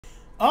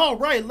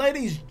Alright,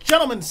 ladies,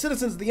 gentlemen,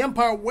 citizens of the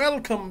Empire,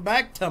 welcome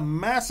back to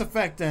Mass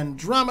Effect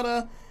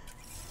Andromeda.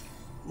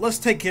 Let's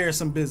take care of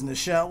some business,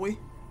 shall we?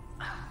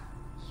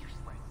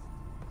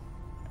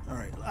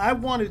 Alright, I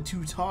wanted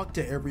to talk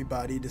to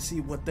everybody to see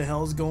what the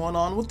hell's going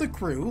on with the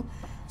crew.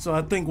 So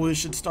I think we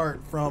should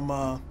start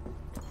from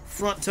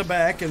front to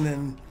back and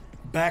then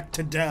back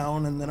to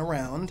down and then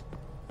around.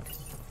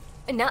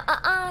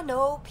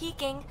 No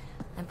peeking.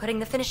 I'm putting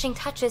the finishing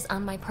touches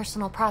on my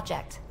personal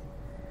project.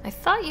 I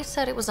thought you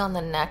said it was on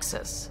the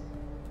Nexus.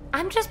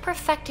 I'm just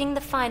perfecting the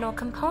final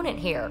component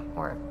here,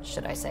 or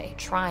should I say,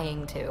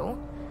 trying to.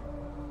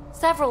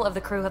 Several of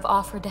the crew have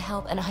offered to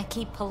help, and I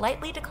keep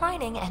politely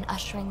declining and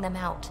ushering them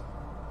out.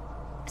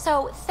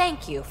 So,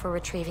 thank you for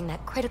retrieving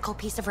that critical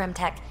piece of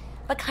Remtech,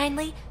 but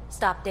kindly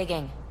stop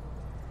digging.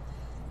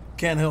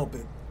 Can't help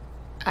it.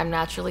 I'm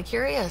naturally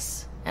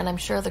curious, and I'm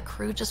sure the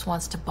crew just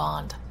wants to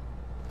bond.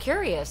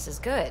 Curious is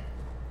good.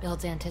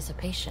 Builds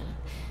anticipation.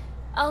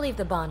 I'll leave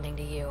the bonding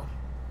to you.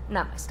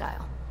 Not my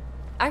style.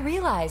 I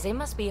realize it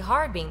must be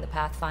hard being the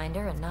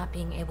Pathfinder and not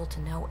being able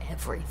to know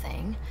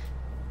everything.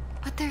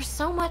 But there's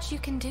so much you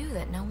can do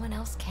that no one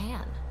else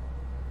can.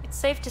 It's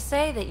safe to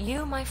say that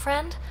you, my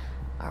friend,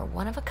 are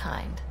one of a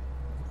kind.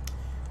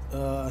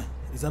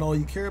 Is that all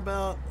you care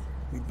about?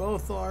 We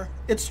both are.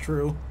 It's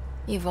true.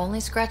 You've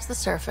only scratched the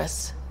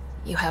surface.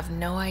 You have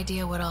no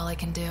idea what all I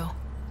can do.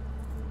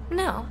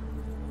 No,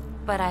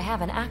 but I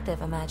have an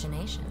active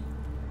imagination.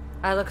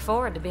 I look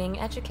forward to being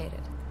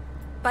educated.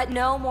 But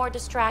no more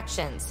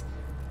distractions.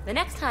 The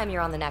next time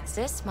you're on the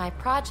Nexus, my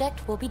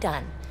project will be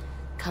done.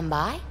 Come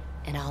by,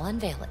 and I'll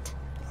unveil it.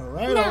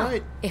 Alright, now,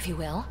 alright. if you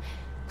will,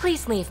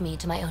 please leave me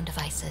to my own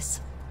devices.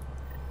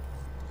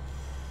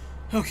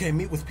 Okay,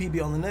 meet with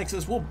PB on the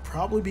Nexus. We'll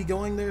probably be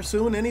going there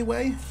soon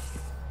anyway.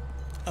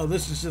 Oh,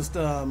 this is just,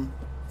 Oh,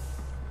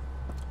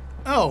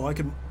 I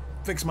can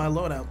fix my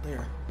loadout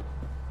there.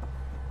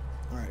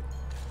 Alright.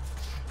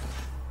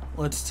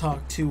 Let's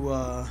talk to,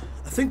 I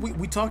think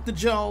we talked to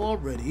Jal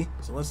already,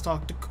 so let's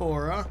talk to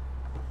Cora.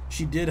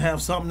 She did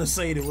have something to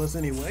say to us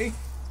anyway.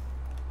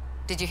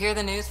 Did you hear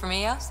the news from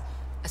Eos?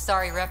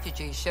 Asari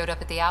refugees showed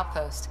up at the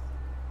outpost.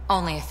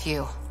 Only a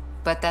few,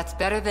 but that's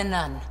better than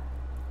none.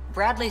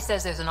 Bradley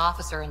says there's an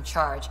officer in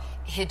charge,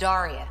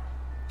 Hidaria.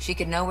 She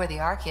could know where the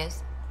Ark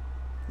is.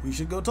 We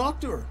should go talk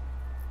to her.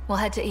 We'll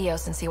head to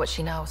Eos and see what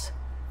she knows.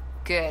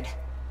 Good.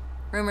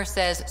 Rumor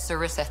says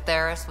Sarissa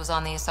Theris was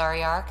on the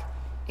Asari Ark.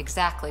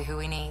 Exactly who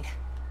we need.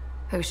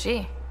 Who's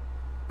she?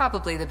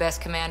 Probably the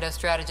best commando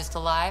strategist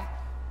alive.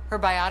 Her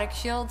biotic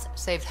shields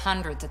saved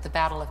hundreds at the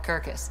Battle of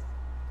Kirkus.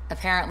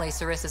 Apparently,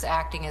 Sarissa's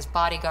acting as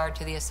bodyguard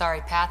to the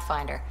Asari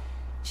Pathfinder.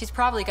 She's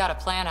probably got a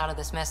plan out of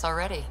this mess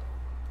already.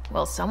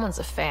 Well, someone's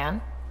a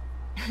fan.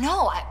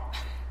 No,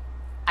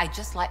 I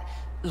just like...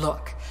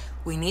 Look,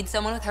 we need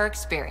someone with her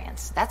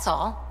experience, that's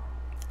all.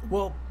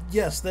 Well,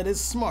 yes, that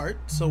is smart,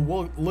 so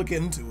we'll look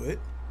into it.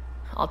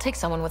 I'll take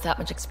someone with that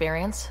much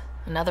experience.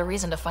 Another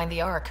reason to find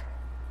the Ark.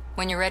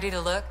 When you're ready to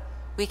look,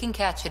 we can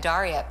catch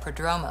Hidaria at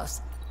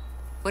Prodromos.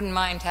 Wouldn't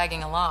mind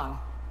tagging along.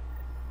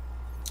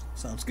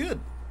 Sounds good.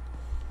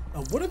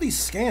 What are these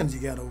scans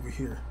you got over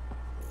here?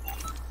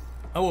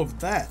 Oh,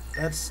 of that.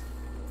 That's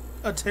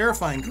a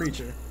terrifying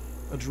creature.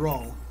 A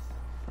drawl.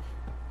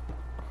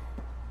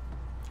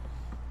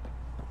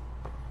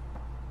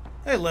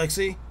 Hey,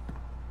 Lexi.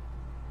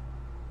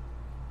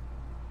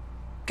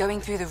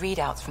 Going through the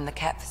readouts from the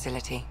Kett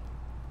facility.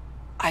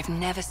 I've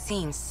never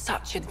seen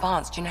such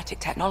advanced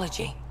genetic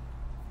technology.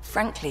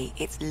 Frankly,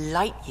 it's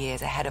light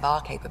years ahead of our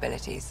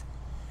capabilities.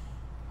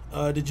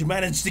 Did you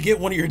manage to get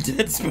one of your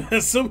dead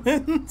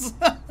specimens?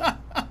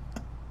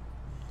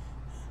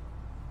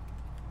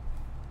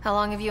 How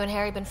long have you and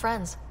Harry been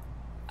friends?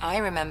 I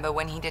remember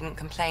when he didn't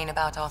complain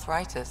about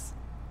arthritis.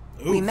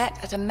 Oof. We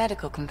met at a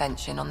medical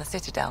convention on the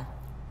Citadel.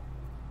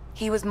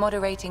 He was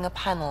moderating a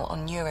panel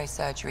on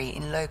neurosurgery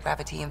in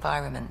low-gravity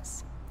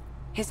environments.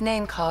 His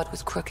name card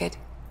was crooked,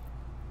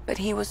 but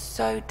he was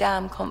so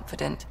damn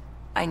confident,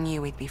 I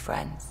knew we'd be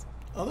friends.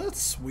 Oh,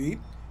 that's sweet.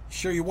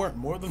 Sure you weren't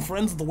more than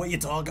friends the way you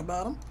talk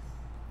about him?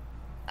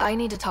 I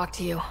need to talk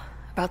to you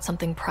about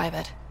something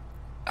private.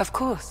 Of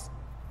course.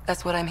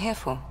 That's what I'm here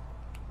for.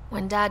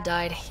 When Dad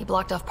died, he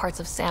blocked off parts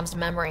of Sam's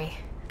memory,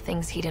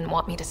 things he didn't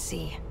want me to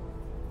see.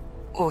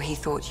 Or he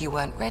thought you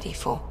weren't ready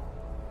for.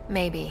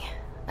 Maybe.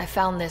 I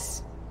found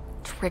this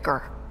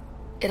trigger.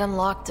 It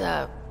unlocked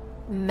a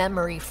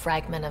memory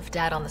fragment of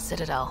Dad on the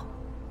Citadel.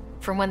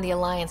 From when the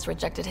Alliance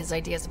rejected his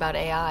ideas about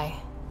AI,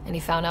 and he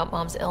found out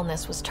Mom's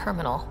illness was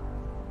terminal.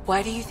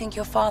 Why do you think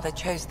your father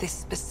chose this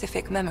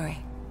specific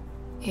memory?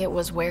 It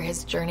was where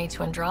his journey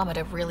to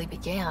Andromeda really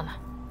began.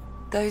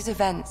 Those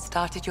events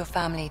started your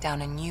family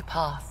down a new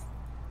path.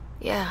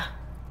 Yeah.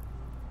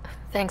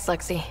 Thanks,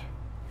 Lexi.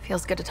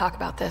 Feels good to talk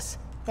about this.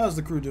 How's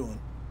the crew doing?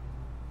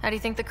 How do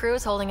you think the crew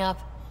is holding up?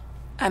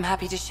 I'm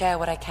happy to share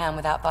what I can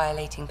without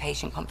violating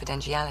patient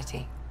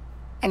confidentiality.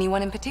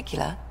 Anyone in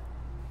particular?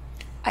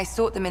 I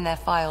sort them in their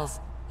files,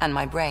 and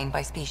my brain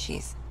by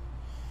species.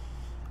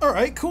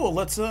 Alright, cool.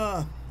 Let's,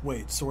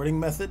 wait, sorting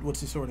method?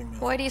 What's the sorting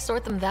method? Why do you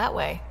sort them that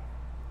way?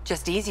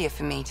 Just easier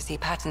for me to see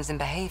patterns in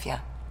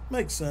behavior.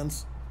 Makes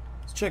sense.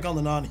 Let's check on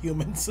the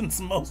non-humans, since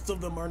most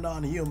of them are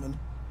non-human.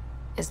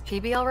 Is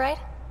PB alright?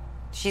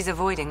 She's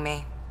avoiding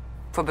me.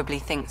 Probably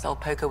thinks I'll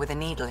poke her with a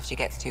needle if she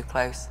gets too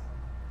close.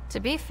 To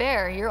be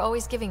fair, you're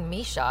always giving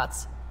me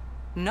shots.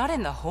 Not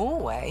in the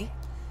hallway.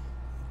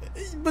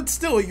 But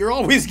still, you're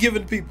always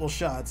giving people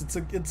shots. It's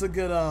a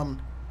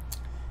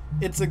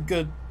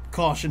good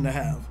caution to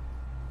have.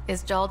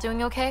 Is Jal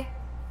doing okay?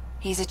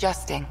 He's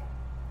adjusting.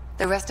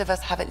 The rest of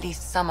us have at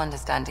least some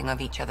understanding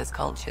of each other's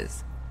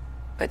cultures.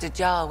 But to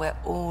Jal, we're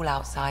all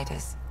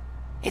outsiders.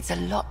 It's a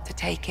lot to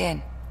take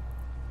in.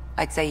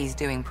 I'd say he's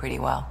doing pretty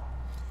well.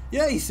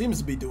 Yeah, he seems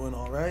to be doing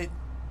all right.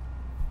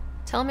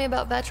 Tell me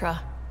about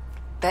Vetra.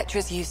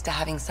 Vetra's used to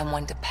having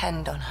someone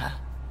depend on her.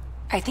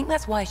 I think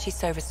that's why she's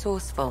so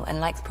resourceful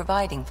and likes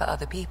providing for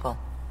other people.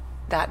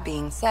 That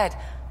being said,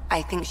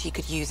 I think she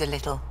could use a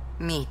little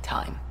me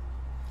time.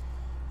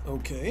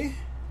 Okay.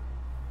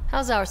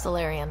 How's our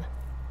Solarian?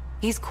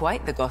 He's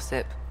quite the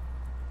gossip.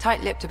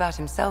 Tight-lipped about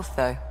himself,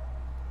 though.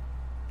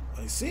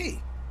 I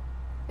see.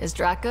 Is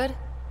Drac good?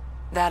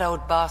 That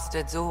old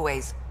bastard's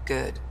always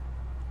good.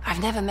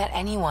 I've never met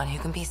anyone who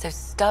can be so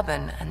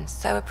stubborn and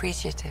so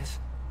appreciative.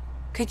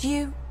 Could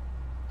you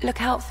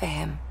look out for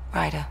him,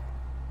 Ryder?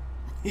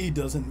 He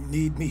doesn't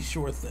need me,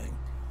 sure thing.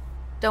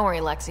 Don't worry,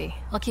 Lexi.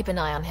 I'll keep an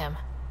eye on him.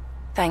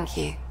 Thank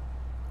you.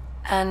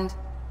 And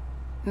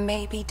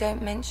maybe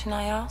don't mention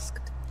I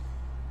asked?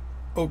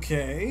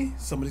 Okay,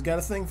 somebody's got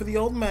a thing for the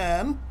old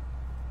man.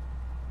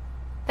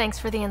 Thanks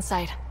for the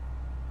insight.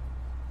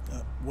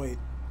 Wait.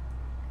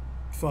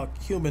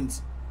 Fuck,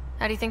 humans.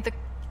 How do you think the...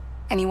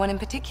 Anyone in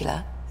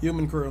particular?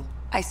 Human crew.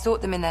 I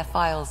sort them in their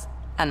files,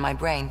 and my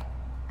brain.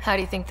 How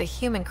do you think the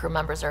human crew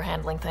members are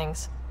handling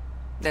things?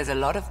 There's a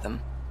lot of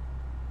them.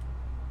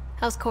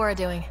 How's Cora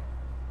doing?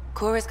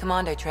 Cora's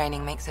commando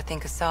training makes her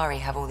think Asari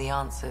have all the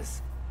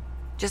answers.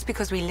 Just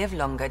because we live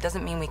longer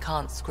doesn't mean we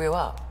can't screw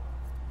up.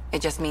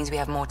 It just means we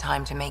have more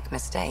time to make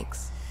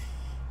mistakes.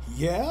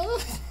 Yeah?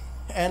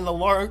 And a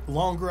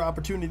longer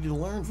opportunity to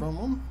learn from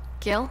them.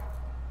 Gil?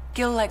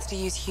 Gil likes to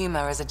use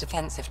humor as a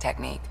defensive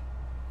technique.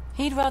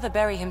 He'd rather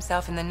bury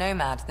himself in the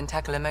Nomad than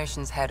tackle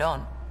emotions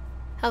head-on.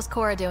 How's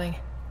Cora doing?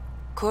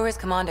 Cora's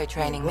commando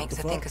training what makes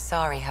the her think fuck?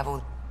 Asari have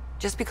all...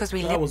 Just because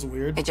we live... That was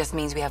weird. It just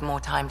means we have more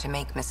time to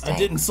make mistakes. I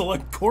didn't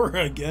select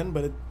Cora again,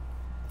 but it...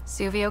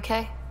 Suvi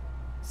okay?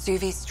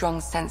 Suvi's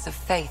strong sense of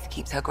faith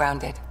keeps her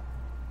grounded.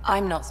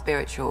 I'm not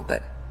spiritual,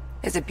 but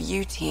there's a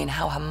beauty in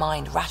how her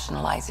mind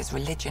rationalizes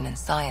religion and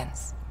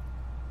science.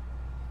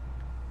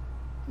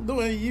 The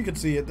way you could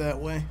see it that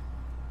way.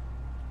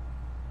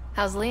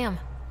 How's Liam?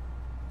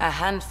 A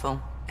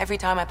handful. Every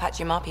time I patch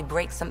him up, he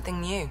breaks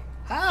something new.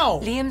 How?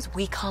 Liam's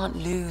we can't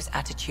lose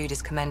attitude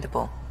is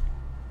commendable.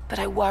 But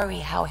I worry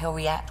how he'll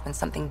react when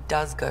something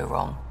does go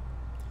wrong.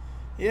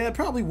 Yeah, it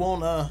probably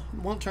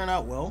won't turn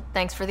out well.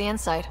 Thanks for the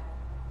insight.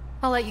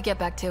 I'll let you get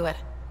back to it.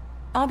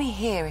 I'll be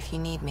here if you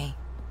need me.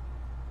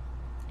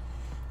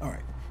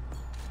 Alright.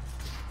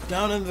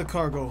 Down into the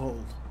cargo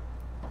hold.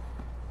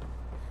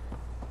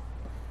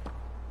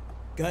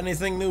 Got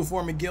anything new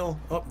for me, Gil?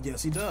 Oh,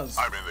 yes he does.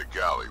 I'm in the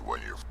galley when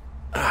you...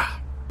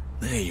 Ah,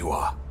 there you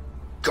are.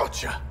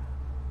 Gotcha.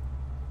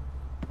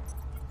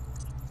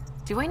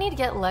 Do I need to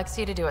get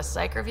Lexi to do a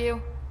psych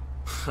review?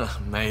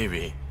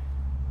 Maybe.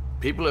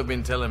 People have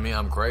been telling me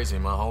I'm crazy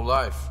my whole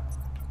life.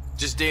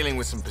 Just dealing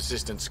with some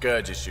persistent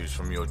scourge issues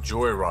from your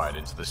joyride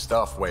into the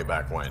stuff way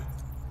back when.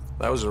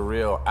 That was a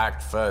real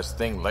act first,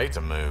 think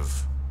later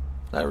move.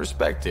 I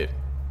respect it.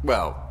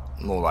 Well,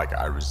 more like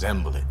I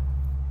resemble it.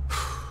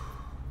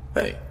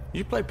 Hey,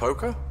 you play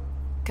poker?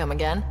 Come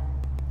again?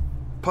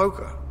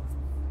 Poker.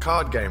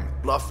 Card game,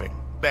 bluffing,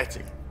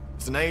 betting.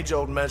 It's an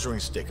age-old measuring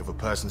stick of a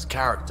person's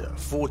character,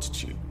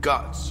 fortitude,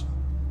 guts.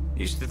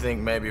 Used to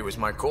think maybe it was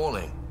my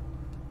calling.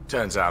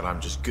 Turns out I'm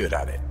just good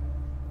at it.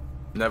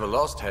 Never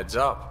lost, heads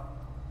up.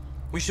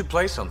 We should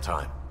play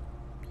sometime.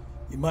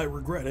 You might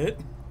regret it.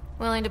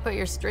 Willing to put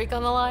your streak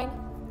on the line?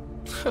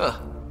 Huh.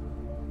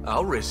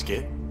 I'll risk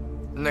it.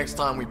 Next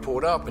time we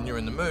port up and you're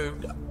in the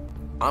mood,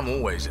 I'm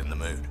always in the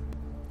mood.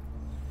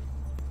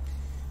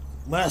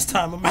 Last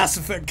time a Mass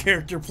Effect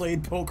character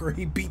played poker,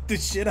 he beat the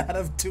shit out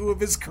of 2 of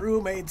his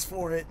crewmates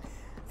for it.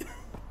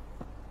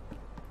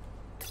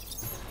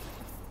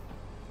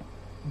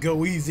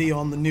 Go easy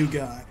on the new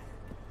guy.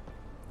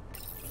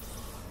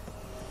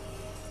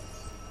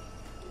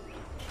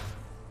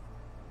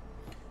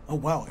 Oh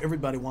wow,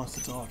 everybody wants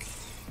to talk.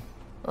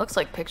 Looks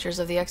like pictures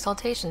of the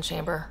Exaltation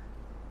chamber.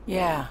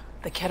 Yeah,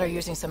 the Kett are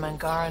using some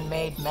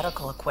Angara-made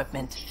medical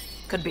equipment.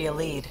 Could be a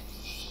lead.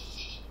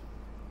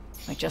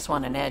 I just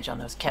want an edge on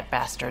those Kett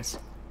bastards.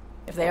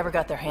 If they ever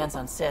got their hands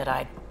on Sid,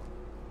 I'd...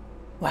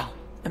 Well,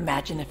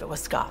 imagine if it was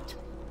Scott.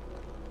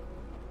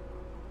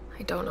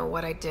 I don't know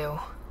what I'd do.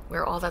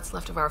 We're all that's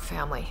left of our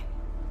family.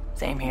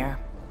 Same here.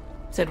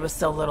 Sid was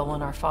so little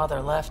when our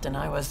father left, and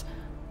I was...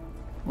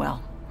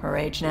 well, her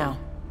age now.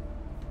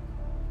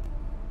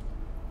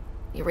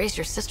 You raised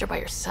your sister by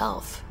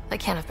yourself. That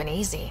can't have been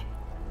easy.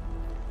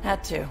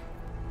 Had to.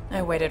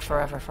 I waited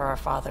forever for our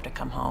father to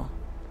come home.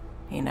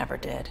 He never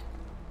did.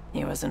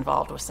 He was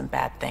involved with some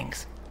bad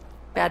things.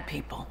 Bad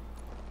people.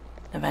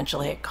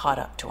 Eventually it caught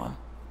up to him.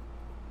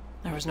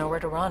 There was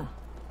nowhere to run.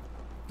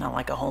 Not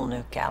like a whole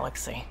new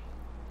galaxy.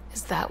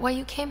 Is that why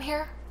you came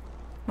here?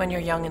 When you're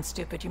young and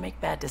stupid, you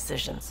make bad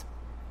decisions.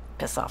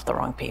 Piss off the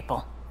wrong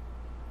people.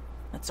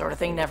 That sort of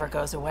thing never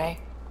goes away.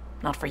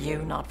 Not for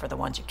you, not for the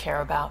ones you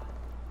care about.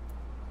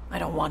 I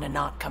don't want to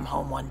not come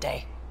home one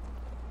day.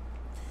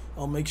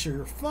 I'll make sure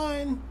you're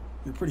fine.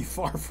 You're pretty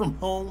far from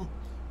home.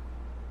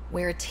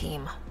 We're a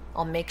team.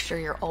 I'll make sure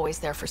you're always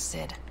there for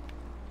Sid.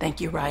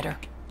 Thank you, Ryder.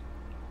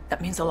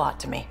 That means a lot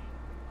to me.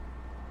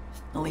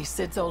 At least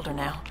Sid's older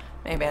now.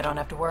 Maybe I don't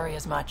have to worry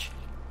as much.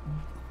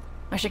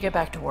 I should get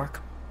back to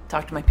work.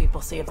 Talk to my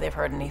people, see if they've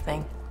heard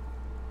anything.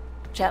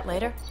 Chat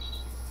later?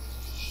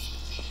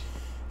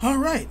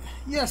 Alright.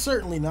 Yeah,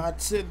 certainly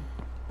not. Sid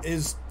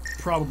is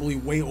probably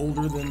way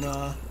older than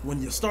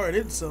when you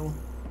started, so...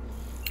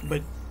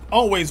 But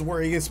always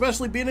worrying,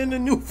 especially being in a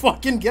new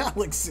fucking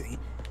galaxy.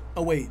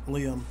 Oh wait,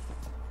 Liam.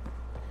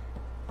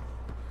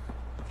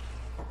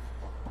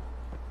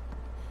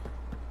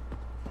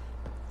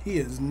 He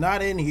is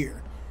not in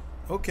here.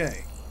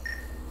 Okay.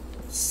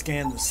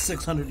 Scan the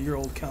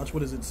 600-year-old couch. What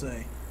does it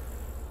say?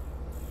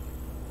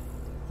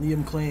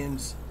 Liam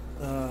claims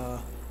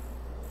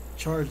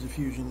charge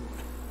diffusion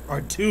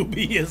are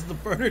dubious as the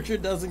furniture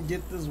doesn't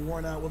get this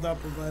worn out without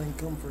providing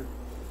comfort.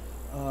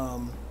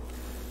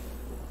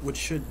 Which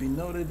should be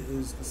noted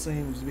is the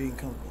same as being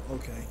comfortable.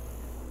 Okay.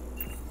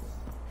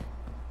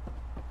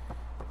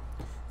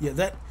 Yeah,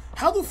 that...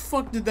 How the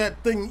fuck did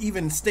that thing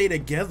even stay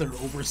together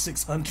over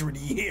 600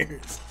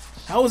 years?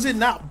 How is it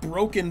not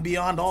broken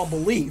beyond all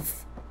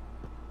belief?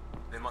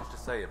 There much to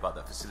say about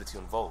that facility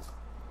on Voeld?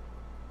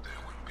 There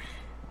would be.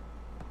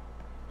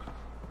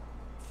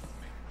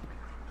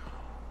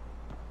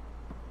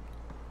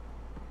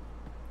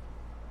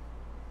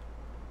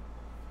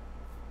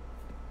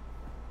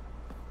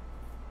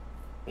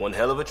 One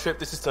hell of a trip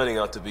this is turning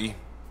out to be.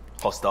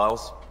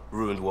 Hostiles,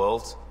 ruined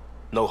worlds,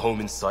 no home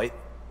in sight.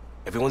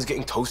 Everyone's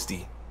getting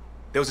toasty.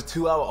 There was a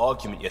 2-hour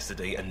argument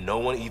yesterday and no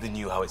one even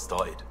knew how it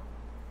started.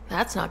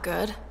 That's not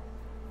good.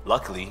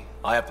 Luckily,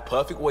 I have the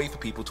perfect way for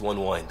people to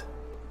unwind.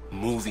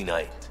 Movie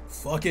night.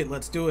 Fuck it,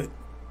 let's do it.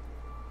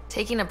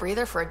 Taking a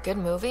breather for a good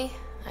movie?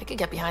 I could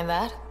get behind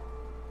that.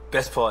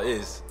 Best part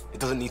is,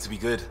 it doesn't need to be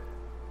good.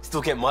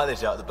 Still get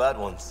mileage out of the bad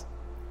ones.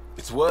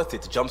 It's worth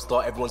it to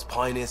jumpstart everyone's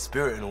pioneer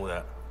spirit and all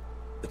that.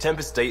 The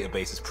Tempest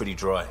database is pretty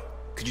dry.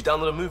 Could you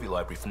download a movie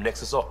library from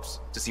Nexus Ops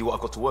to see what I've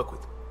got to work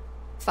with?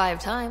 5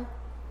 time.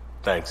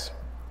 Thanks.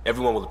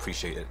 Everyone will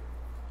appreciate it.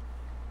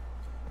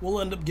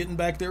 We'll end up getting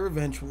back there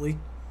eventually.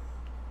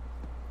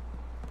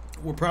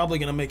 We're probably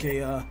gonna make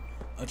a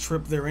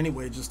trip there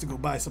anyway, just to go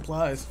buy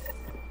supplies.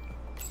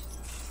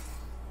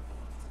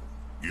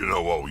 You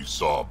know what we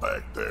saw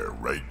back there,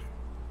 right?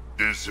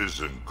 This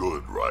isn't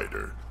good,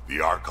 Ryder. The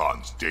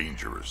Archon's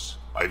dangerous.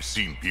 I've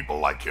seen people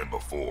like him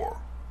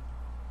before.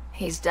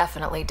 He's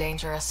definitely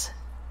dangerous.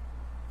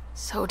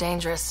 So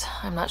dangerous,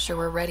 I'm not sure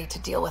we're ready to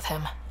deal with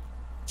him.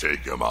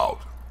 Take him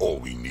out. All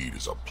we need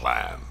is a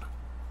plan.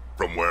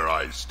 From where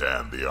I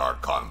stand, the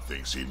Archon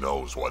thinks he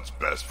knows what's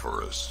best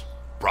for us.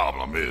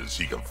 Problem is,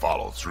 he can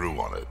follow through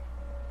on it.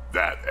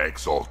 That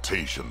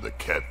exaltation the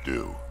Kett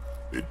do,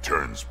 it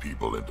turns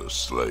people into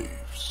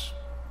slaves.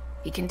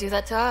 He can do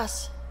that to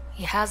us.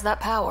 He has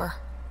that power.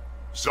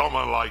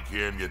 Someone like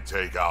him you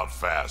take out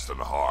fast and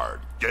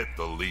hard. Get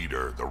the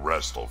leader, the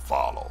rest will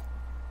follow.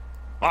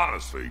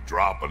 Honestly,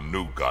 drop a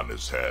nuke on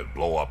his head,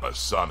 blow up a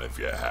sun if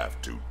you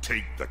have to.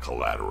 Take the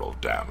collateral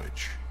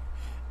damage.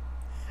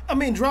 I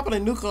mean, dropping a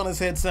nuke on his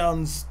head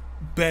sounds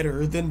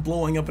better than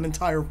blowing up an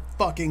entire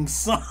fucking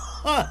sun.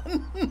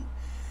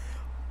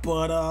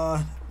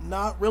 But,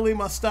 not really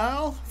my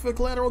style for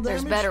collateral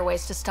damage. There's better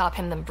ways to stop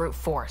him than brute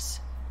force.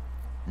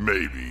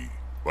 Maybe,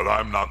 but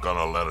I'm not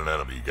gonna let an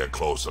enemy get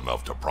close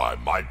enough to pry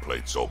my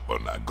plates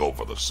open and go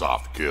for the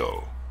soft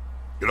kill.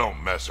 You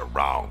don't mess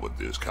around with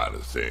this kind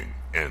of thing.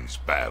 Ends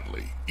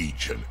badly,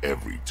 each and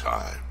every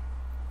time.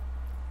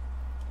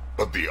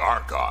 But the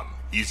Archon,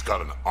 he's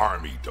got an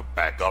army to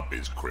back up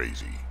his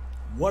crazy.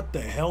 What the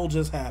hell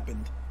just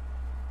happened?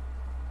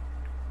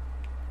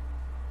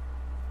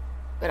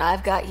 But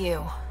I've got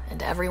you,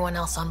 and everyone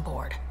else on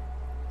board.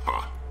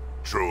 Huh.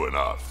 True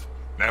enough.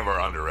 Never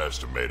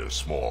underestimate a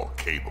small,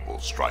 capable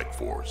strike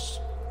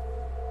force.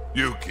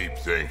 You keep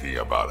thinking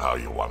about how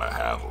you want to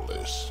handle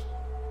this.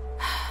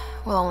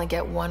 We'll only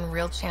get one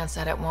real chance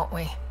at it, won't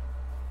we?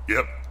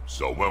 Yep,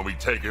 so when we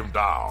take him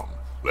down,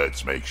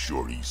 let's make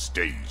sure he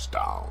stays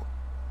down.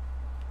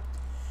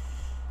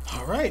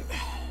 Alright.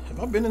 Have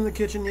I been in the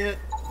kitchen yet?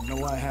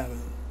 No, I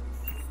haven't.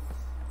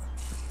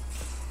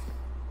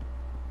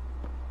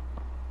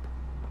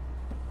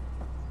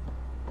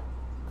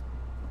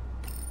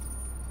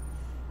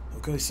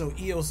 Okay, so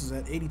EOS is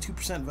at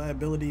 82%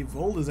 viability.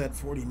 Voeld is at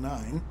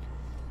 49.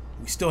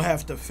 We still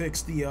have to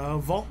fix the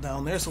vault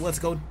down there, so let's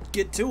go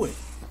get to it.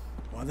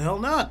 Why the hell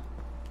not?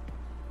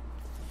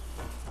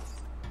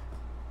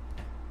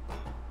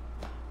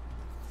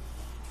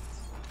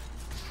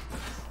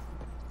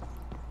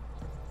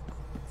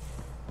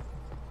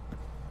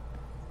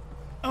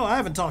 Oh, I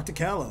haven't talked to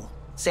Callow.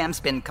 Sam's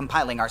been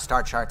compiling our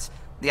star charts.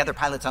 The other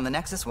pilots on the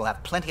Nexus will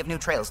have plenty of new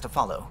trails to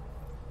follow.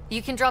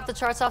 You can drop the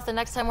charts off the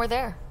next time we're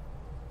there.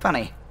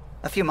 Funny.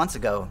 A few months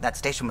ago, that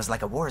station was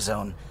like a war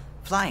zone.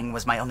 Flying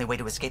was my only way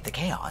to escape the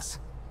chaos.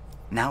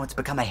 Now it's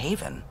become a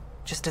haven,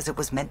 just as it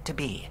was meant to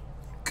be.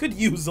 Could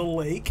use a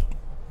lake.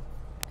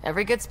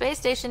 Every good space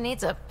station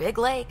needs a big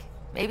lake.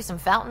 Maybe some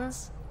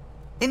fountains.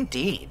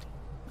 Indeed.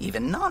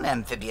 Even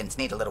non-amphibians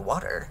need a little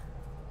water.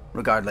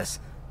 Regardless,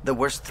 the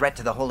worst threat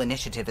to the whole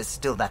initiative is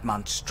still that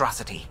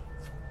monstrosity.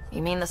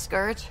 You mean the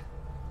Scourge?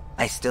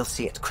 I still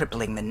see it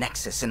crippling the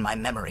Nexus in my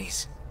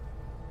memories.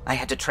 I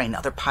had to train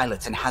other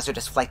pilots in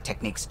hazardous flight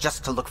techniques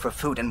just to look for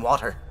food and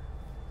water.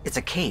 It's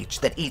a cage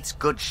that eats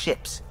good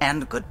ships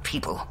and good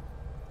people.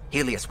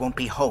 Helios won't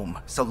be home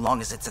so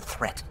long as it's a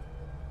threat.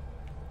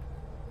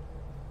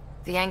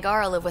 The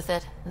Angara live with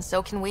it, and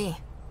so can we.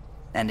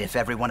 And if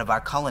every one of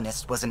our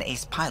colonists was an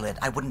ace pilot,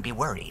 I wouldn't be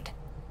worried.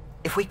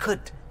 If we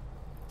could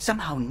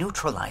somehow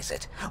neutralize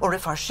it, or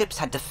if our ships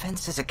had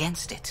defenses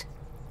against it.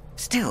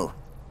 Still,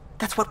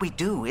 that's what we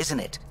do, isn't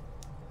it?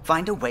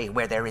 Find a way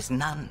where there is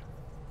none.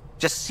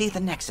 Just see the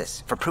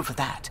Nexus for proof of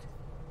that.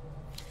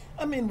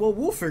 I mean, well,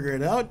 we'll figure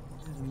it out.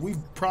 We've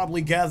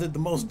probably gathered the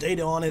most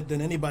data on it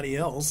than anybody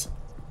else.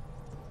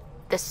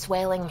 The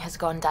swelling has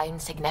gone down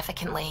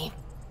significantly,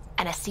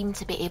 and I seem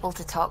to be able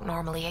to talk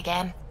normally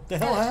again. The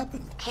hell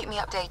happened? Keep me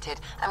updated,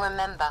 and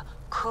remember,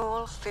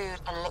 cool food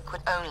and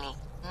liquid only.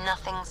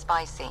 Nothing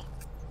spicy.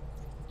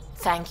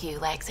 Thank you,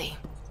 Lexi.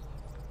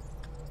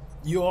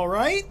 You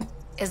alright?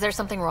 Is there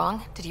something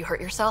wrong? Did you hurt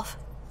yourself?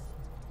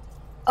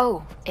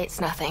 Oh,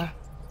 it's nothing.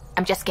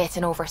 I'm just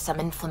getting over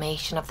some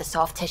inflammation of the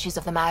soft tissues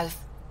of the mouth.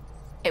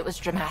 It was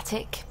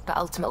dramatic, but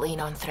ultimately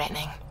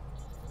non-threatening.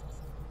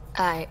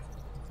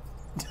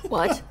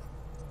 What?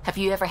 Have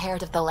you ever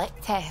heard of the lick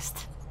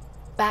test?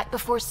 Back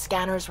before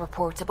scanners were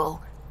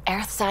portable,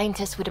 Earth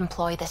scientists would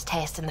employ this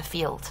test in the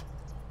field.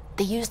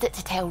 They used it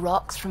to tell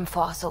rocks from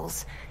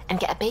fossils and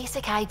get a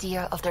basic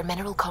idea of their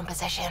mineral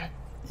composition.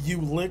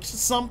 You licked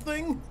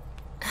something?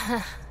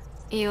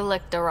 You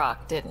licked a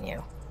rock, didn't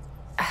you?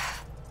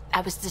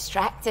 I was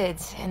distracted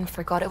and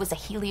forgot it was a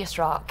Helios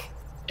rock.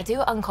 I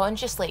do it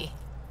unconsciously.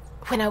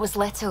 When I was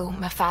little,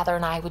 my father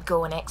and I would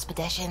go on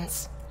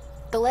expeditions.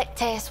 The lick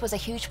test was a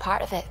huge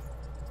part of it.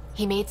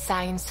 He made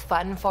science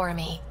fun for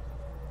me.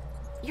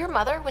 Your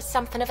mother was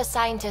something of a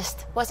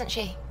scientist, wasn't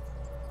she?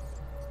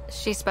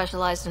 She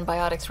specialized in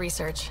biotics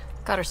research.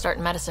 Got her start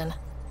in medicine.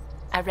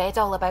 I read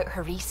all about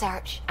her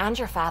research, and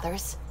your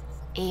father's.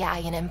 AI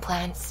and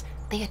implants.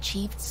 They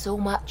achieved so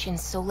much in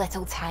so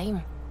little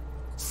time.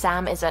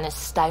 Sam is an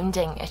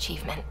astounding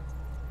achievement.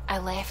 I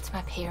left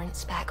my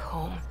parents back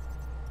home.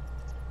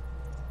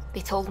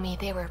 They told me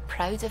they were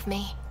proud of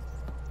me,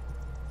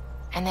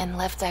 and then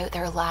lived out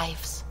their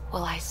lives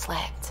while I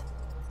slept.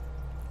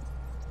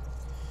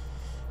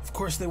 Of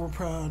course they were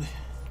proud.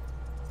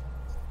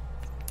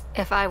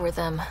 If I were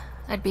them,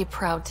 I'd be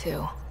proud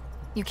too.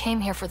 You came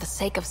here for the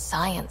sake of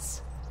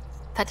science.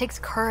 That takes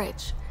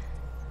courage.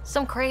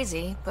 Some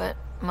crazy, but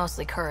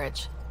mostly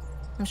courage.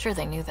 I'm sure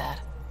they knew that.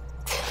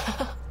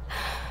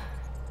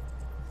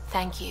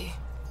 Thank you,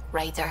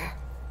 Ryder.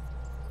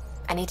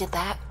 I needed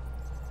that.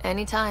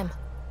 Anytime.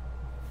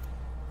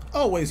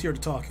 Always here to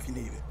talk if you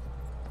need it.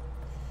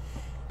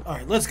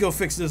 Alright, let's go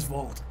fix this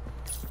vault.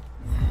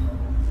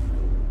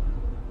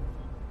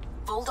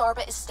 Voeld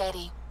orbit is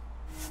steady.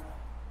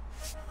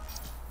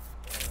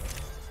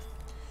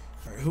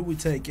 Alright, who we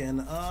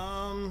taking?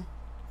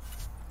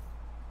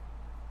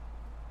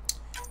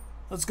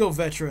 Let's go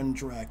Veteran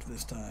Drac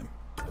this time.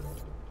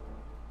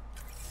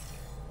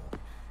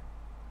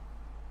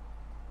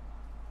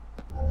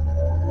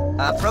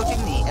 Approaching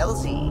the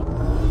LZ.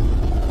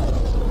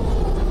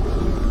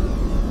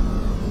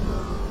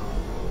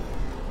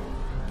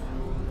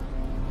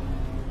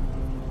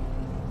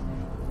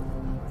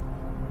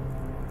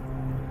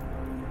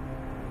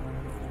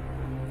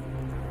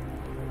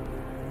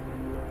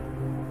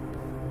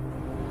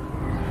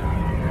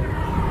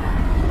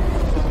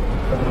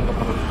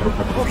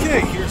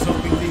 Okay, here's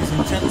hoping these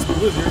intense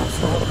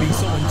blizzards won't be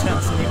so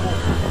intense anymore.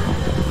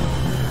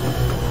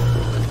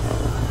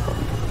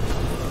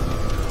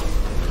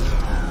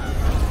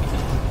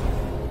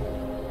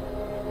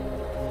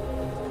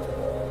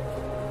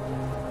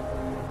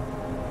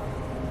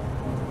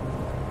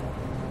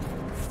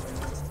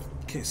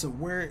 Okay, so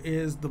where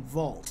is the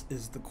vault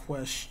is the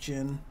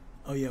question.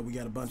 Oh yeah, we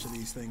got a bunch of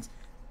these things.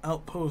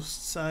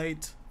 Outpost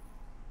site.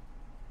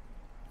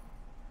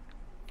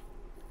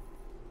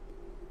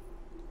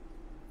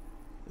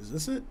 Is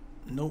this it?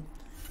 Nope.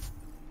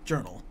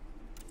 Journal.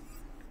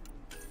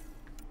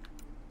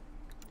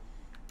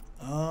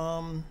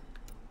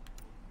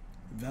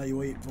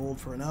 Evaluate Voeld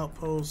for an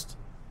outpost.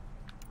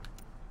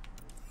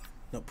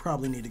 No,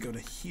 probably need to go to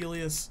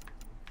Helios.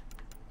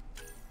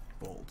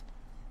 Voeld.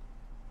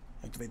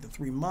 Activate the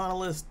 3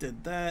 monoliths.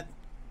 Did that.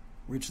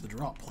 Reach the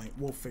drop point.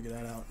 We'll figure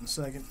that out in a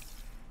second.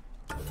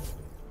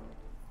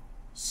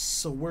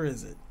 So where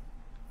is it?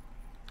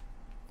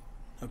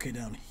 Okay,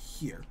 down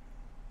here.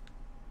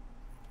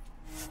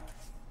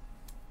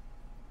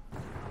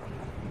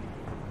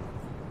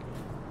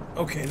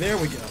 Okay, there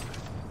we go.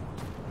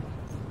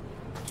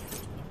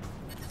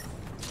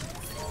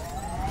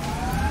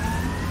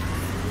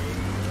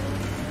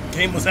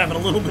 Game was having a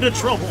little bit of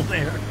trouble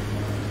there.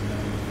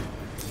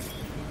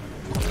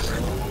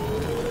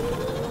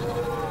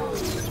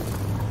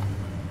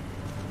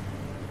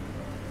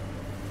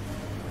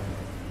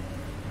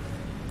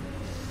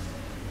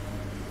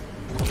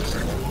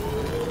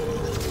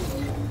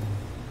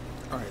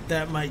 Alright,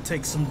 that might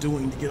take some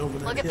doing to get over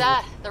that Look at hill.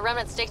 that. The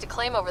remnant staked a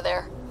claim over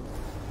there.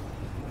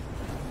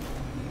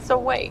 So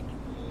wait,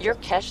 you're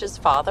Kesh's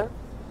father?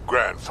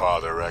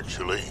 Grandfather,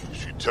 actually.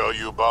 She tell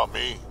you about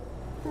me?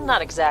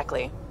 Not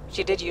exactly.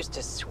 She did used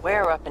to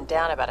swear up and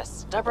down about a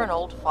stubborn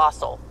old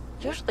fossil,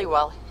 usually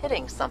while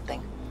hitting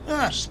something.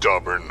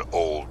 Stubborn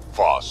old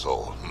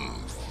fossil.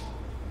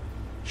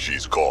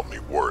 She's called me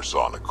worse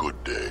on a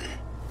good day.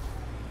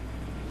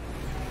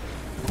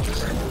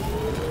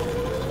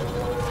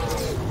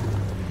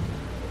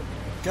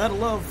 Gotta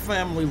love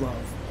family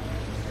love.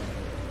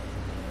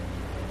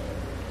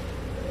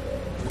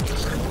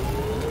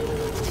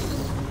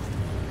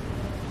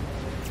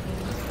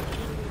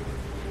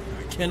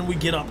 Can we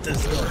get up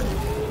this hill?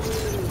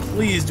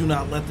 Please do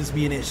not let this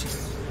be an issue.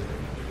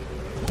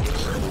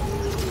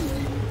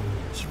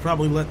 Should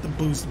probably let the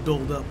boost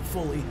build up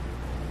fully.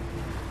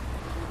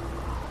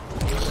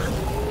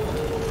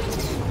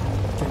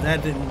 Okay,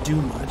 that didn't do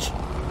much.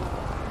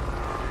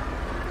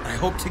 I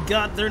hope to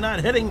God they're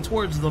not heading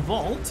towards the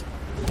vault.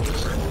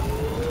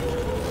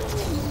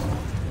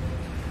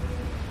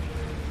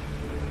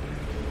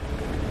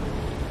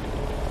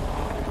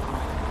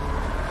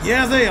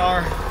 Yeah, they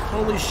are.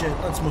 Holy shit,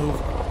 let's move.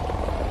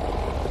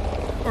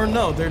 Or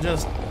no, they're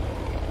just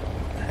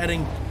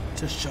heading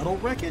to shuttle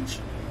wreckage?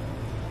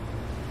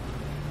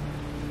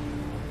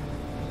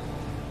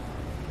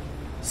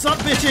 Sup,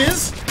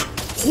 bitches?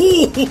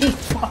 Oh,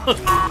 fuck.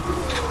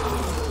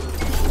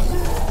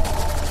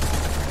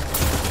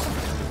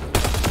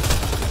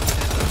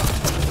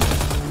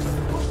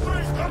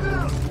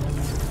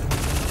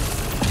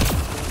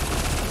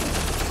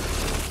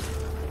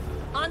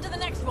 On to the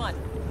next one.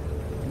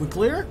 We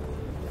clear?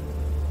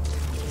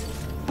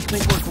 I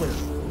think we're clear.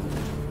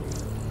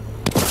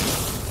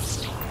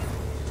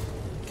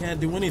 Can't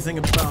do anything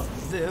about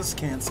this.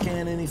 Can't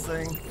scan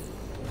anything.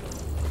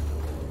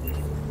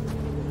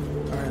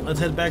 Alright, let's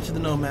head back to the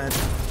Nomad.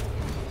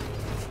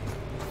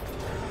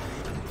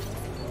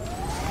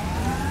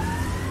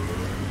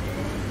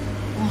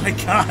 Oh my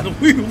god,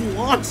 we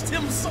launched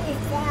him so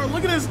far.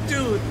 Look at this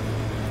dude.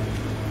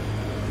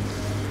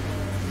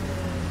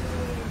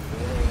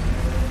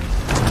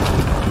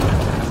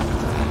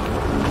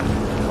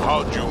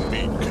 How'd you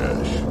meet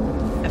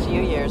Kesh? A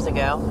few years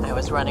ago, I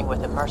was running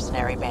with a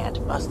mercenary band,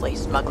 mostly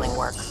smuggling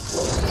work.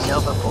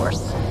 Nova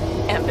Force.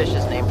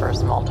 Ambitious name for a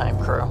small-time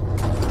crew.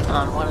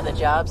 On one of the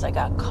jobs, I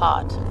got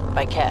caught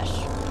by Kesh.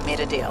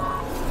 Made a deal.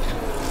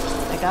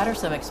 I got her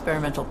some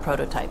experimental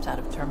prototypes out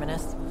of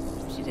Terminus.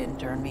 She didn't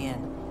turn me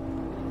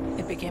in.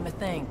 It became a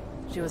thing.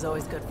 She was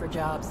always good for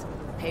jobs,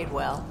 paid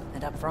well,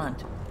 and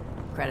upfront.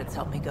 Credits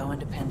helped me go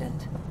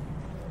independent.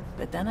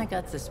 But then I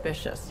got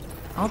suspicious.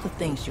 All the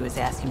things she was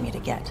asking me to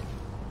get.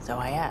 So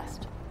I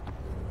asked.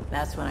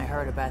 That's when I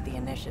heard about the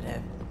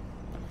initiative.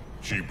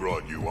 She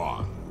brought you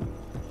on.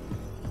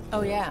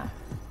 Oh yeah.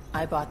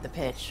 I bought the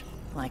pitch,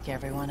 like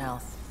everyone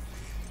else.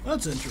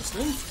 That's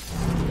interesting.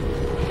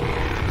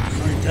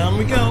 Alright, down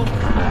we go.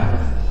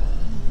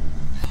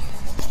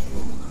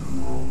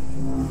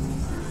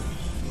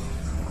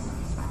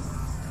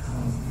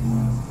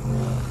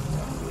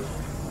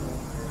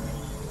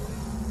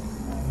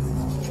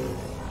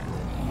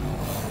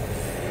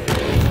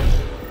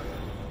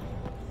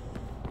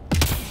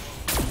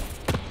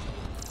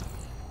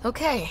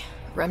 Okay,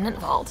 Remnant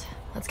Vault.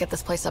 Let's get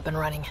this place up and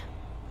running.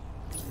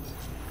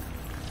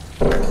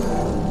 I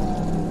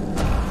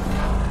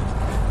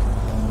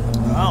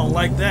don't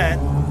like that.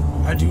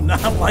 I do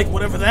not like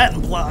whatever that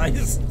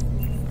implies.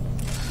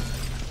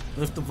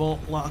 Lift the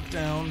vault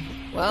lockdown.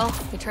 Well,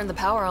 we turned the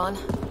power on.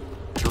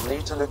 You'll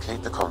need to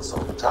locate the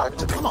console to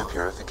activate the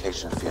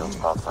purification field,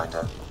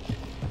 Pathfinder.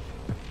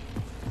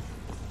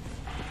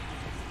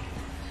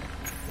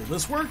 Will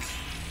this work?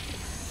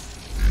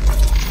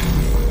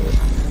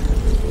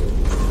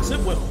 Yes,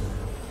 it will.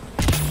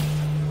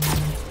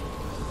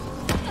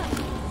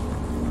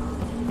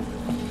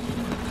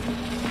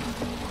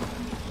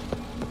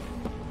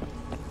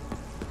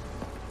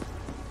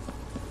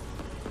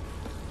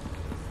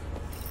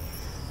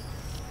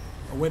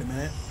 Oh, wait a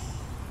minute.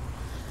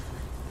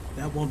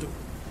 That won't do.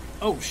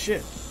 Oh,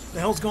 shit. The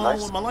hell's going on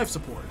with my life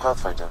support?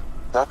 Pathfinder,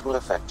 that will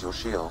affect your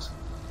shield.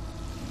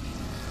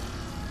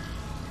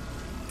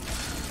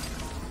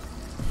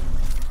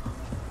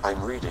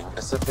 I'm reading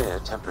a severe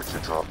temperature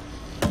drop.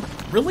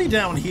 Really?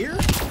 Down here?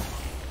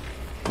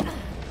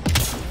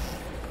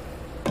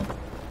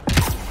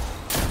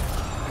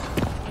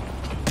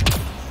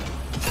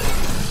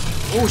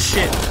 Oh,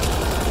 shit.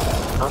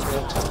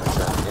 Ambient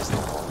temperature is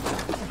normal.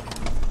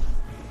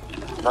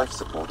 Life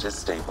support is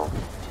stable.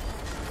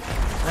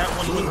 That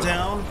one went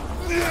down.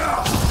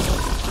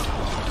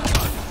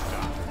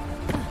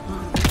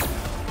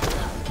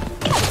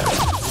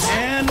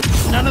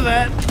 of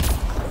that.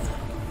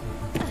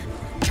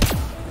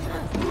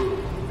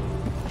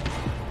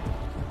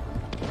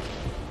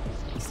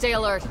 Stay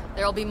alert.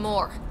 There'll be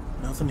more.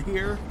 Nothing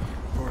here.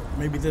 Or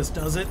maybe this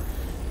does it.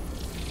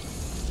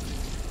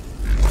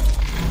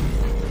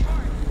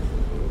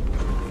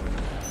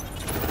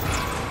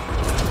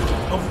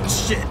 Oh,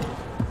 shit.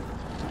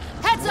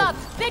 Heads up!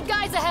 Big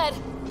guys ahead!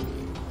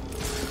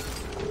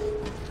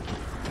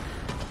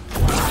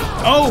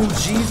 Oh,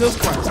 Jesus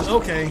Christ.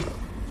 Okay.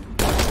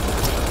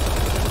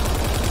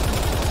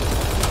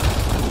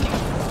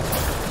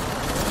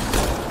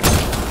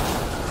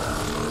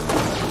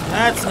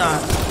 That's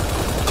not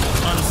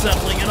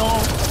unsettling at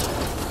all.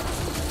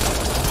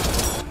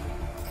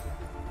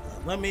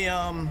 Let me,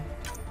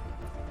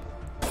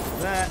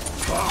 that.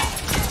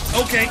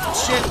 Okay,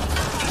 shit.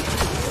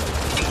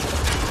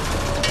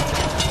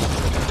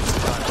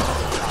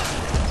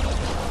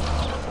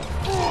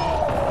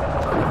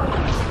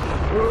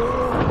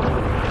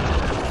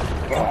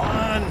 Come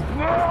on.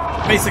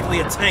 Basically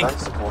a tank. Life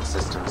support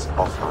systems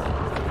offline.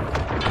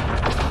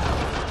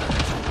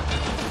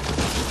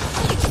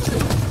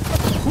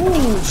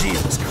 Ooh,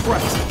 Jesus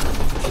Christ.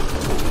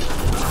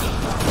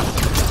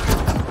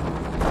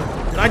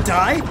 Did I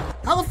die?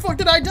 How the fuck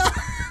did I die?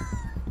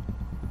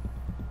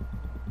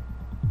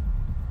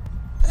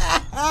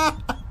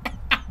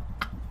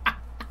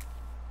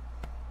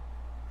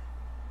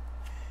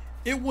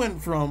 It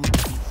went from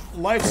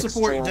life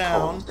support Extreme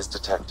down cold is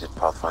detected,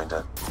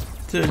 Pathfinder.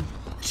 to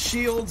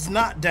shields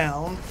not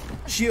down,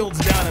 shields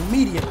down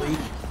immediately.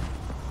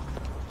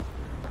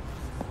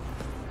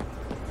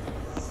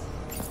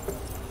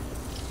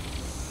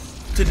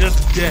 To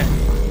just dead.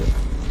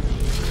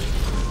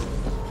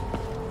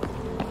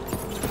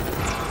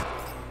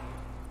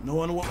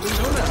 Knowing what we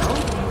know now.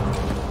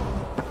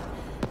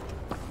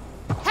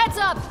 Heads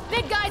up!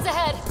 Big guys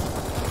ahead!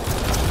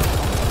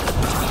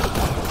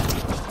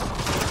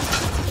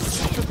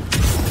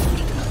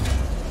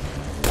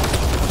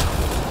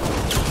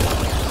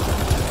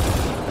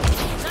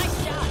 Nice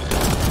shot!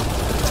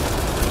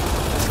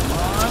 Come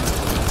on.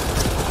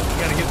 We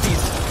gotta get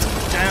these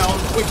down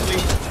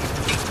quickly.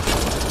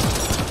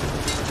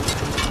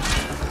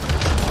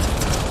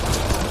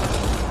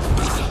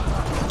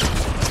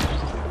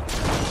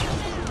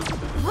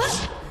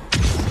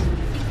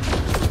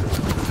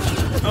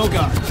 Oh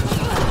god.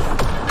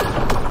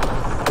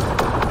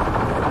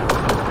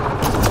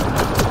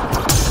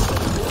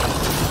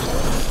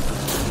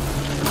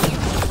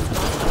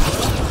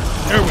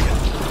 There we go.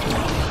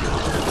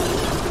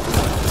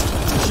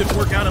 Should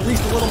work out at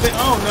least a little bit.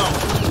 Oh no.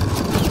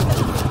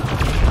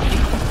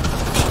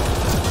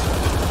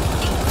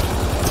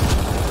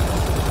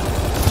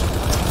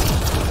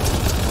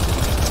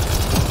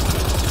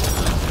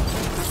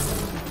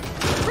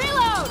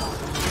 Reload!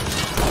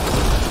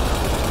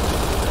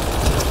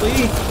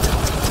 Please.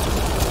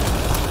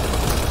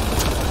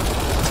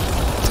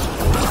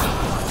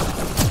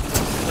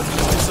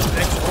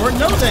 Or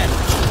no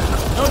damage.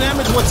 No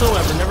damage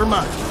whatsoever. Never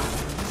mind.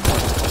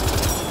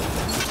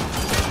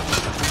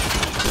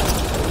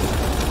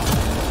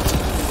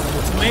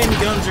 Its main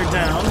guns are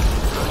down.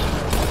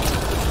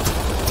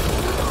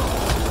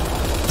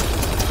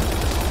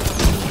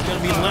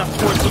 Gonna be left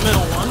towards the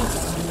middle one.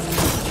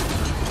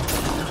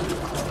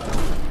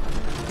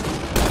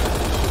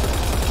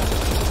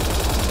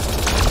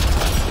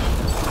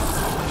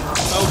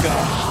 Oh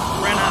god.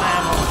 Ran out of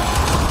ammo.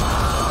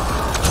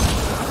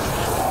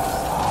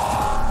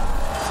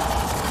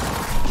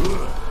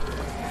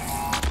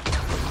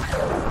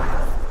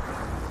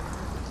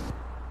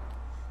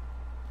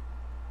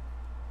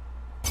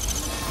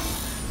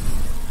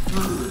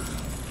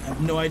 I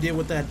have no idea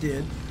what that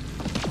did.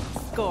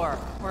 Score.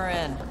 We're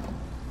in.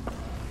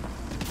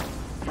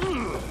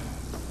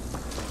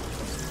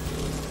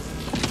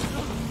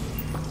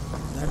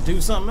 Did that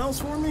do something else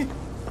for me?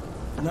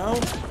 No?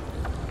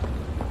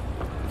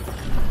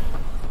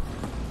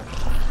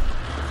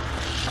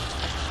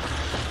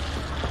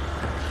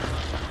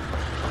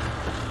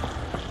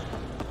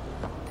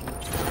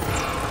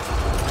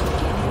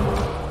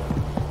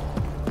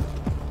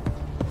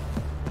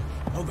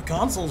 Oh, the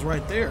console's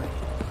right there.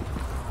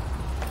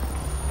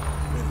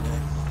 Wait a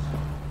minute.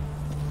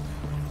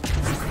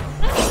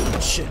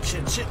 Shit.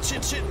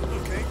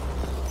 Okay.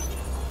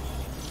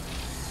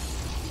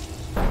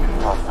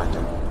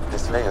 Pathfinder,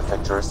 this may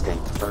affect your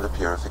escape from the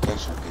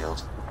purification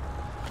field.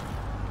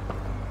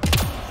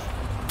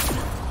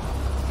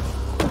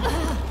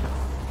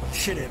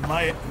 Shit, it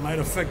might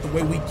affect the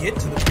way we get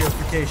to the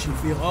purification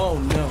field. Oh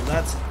no,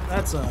 that's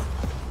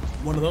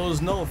one of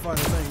those nullifier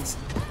things.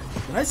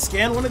 Did I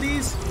scan one of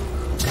these?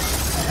 I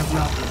have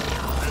not.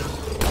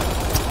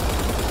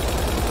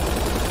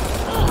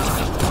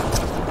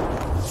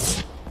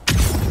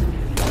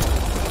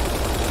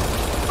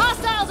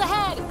 Hostiles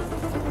ahead!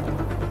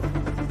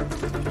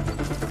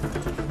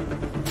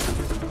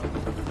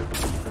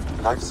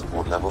 Life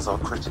support levels are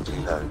critically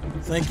low.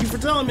 Thank you for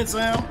telling me,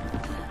 Sam.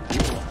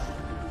 Come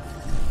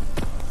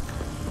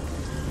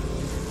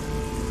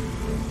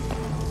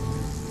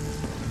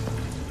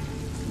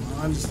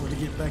on. on, just let it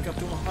get back up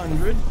to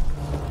 100.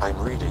 I'm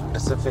reading a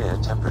severe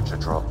temperature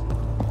drop.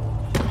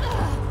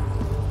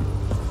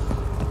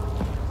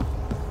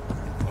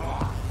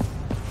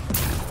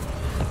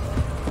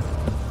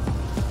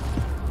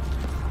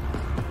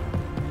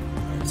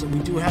 So we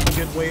do have a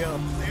good way up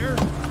there.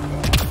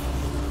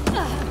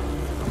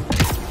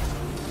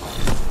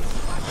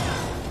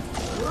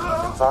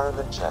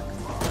 Environment check.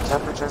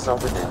 Temperatures are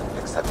within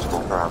acceptable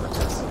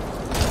parameters.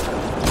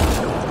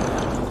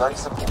 Life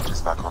support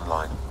is back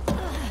online.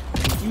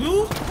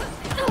 You?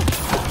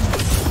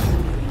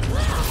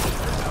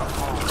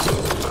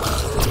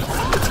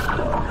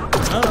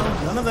 No,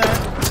 none of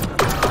that.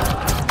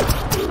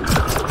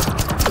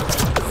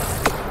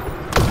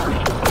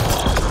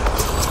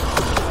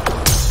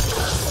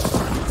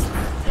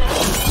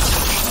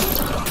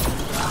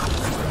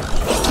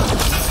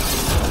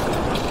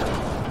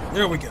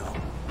 There we go.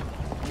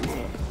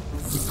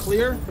 We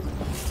clear?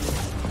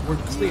 We're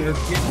clear.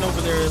 Getting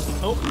over there is...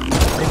 Oh,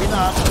 maybe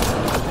not.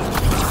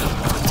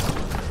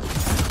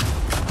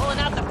 Pulling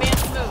out the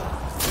fancy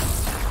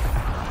move.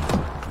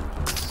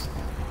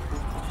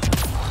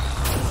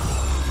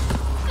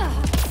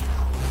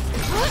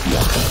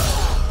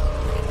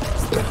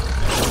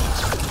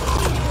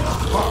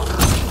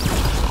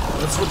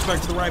 Let's switch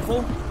back to the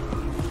rifle.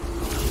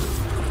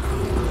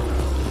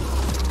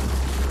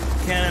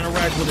 Can't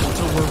interact with it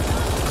until we're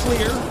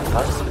clear.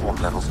 Life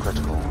support levels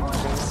critical.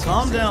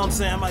 Calm down,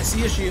 Sam. I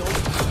see a shield.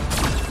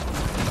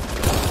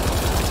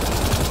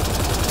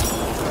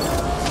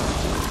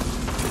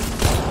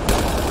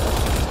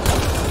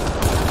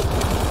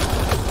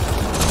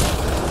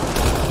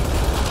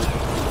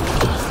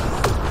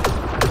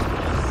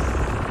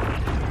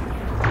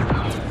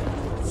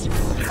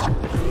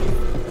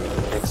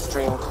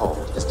 Extreme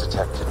cold is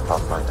detected,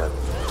 Pathfinder.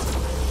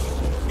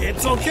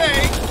 It's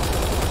okay.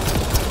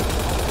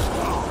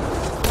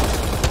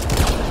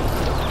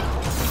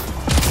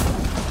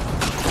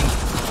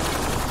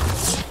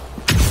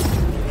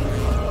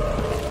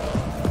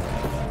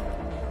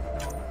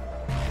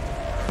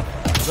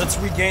 Let's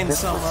regain This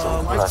some whistle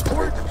will life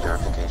support. activate the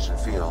purification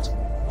field.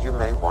 You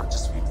may want to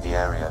sweep the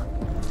area.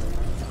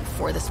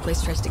 Before this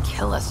place tries to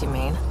kill us, you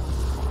mean?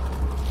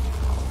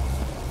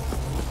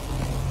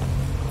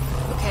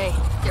 Okay,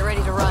 get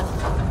ready to run.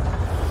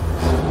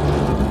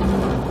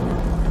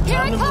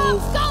 Here it to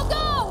comes! move. Go, go!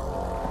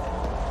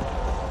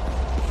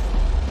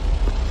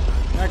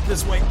 Back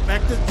this way.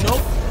 Back this.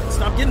 Nope.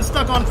 Stop getting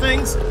stuck on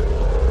things.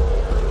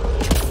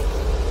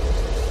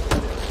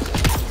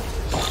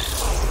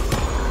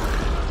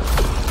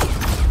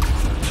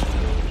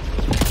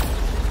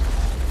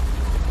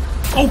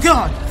 Oh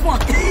God!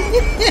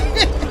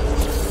 Fuck!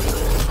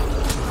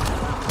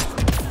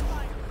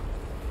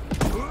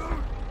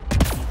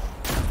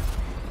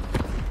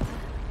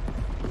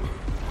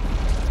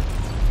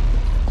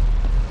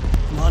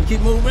 Come on,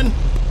 keep moving.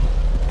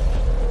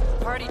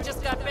 Party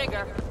just got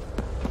bigger.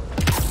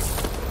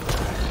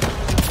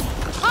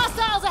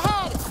 Hostiles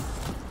ahead!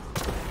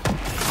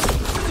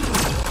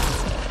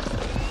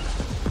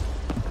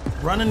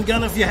 Run and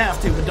gun if you have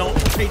to, but don't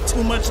pay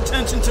too much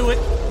attention to it.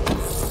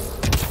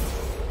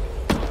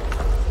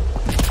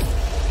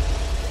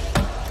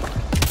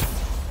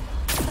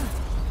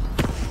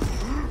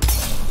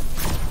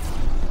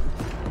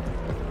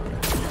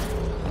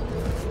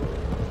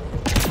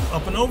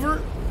 Up and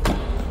over.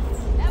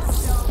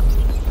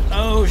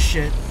 Oh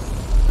shit.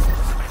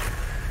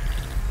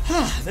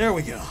 There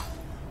we go.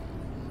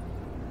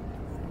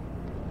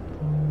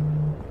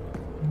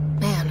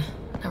 Man,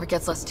 never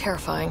gets less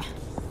terrifying.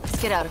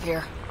 Let's get out of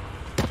here.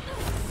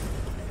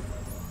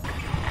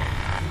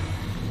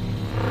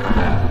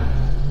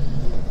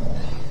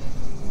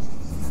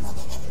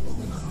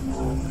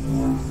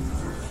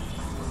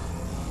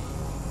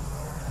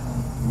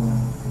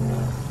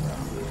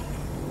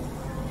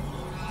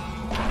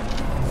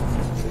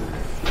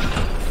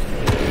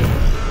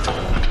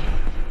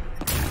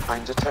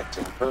 I'm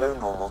detecting below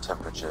normal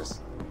temperatures.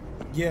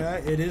 Yeah,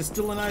 it is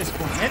still an ice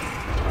planet.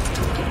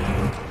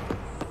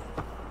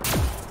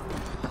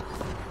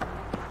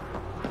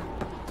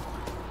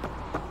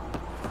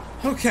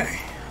 Okay.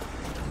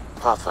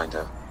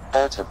 Pathfinder,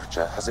 air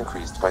temperature has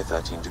increased by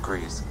 13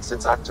 degrees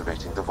since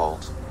activating the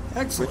Voeld.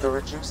 Excellent. With a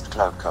reduced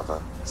cloud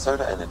cover,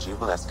 solar energy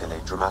will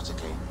escalate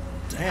dramatically.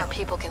 Our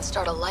people can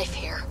start a life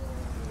here.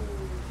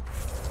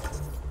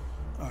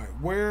 Alright,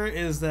 where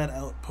is that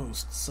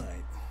outpost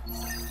site?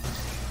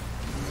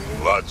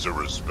 Lots of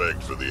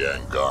respect for the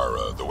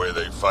Angara. The way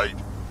they fight,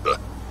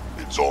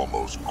 it's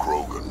almost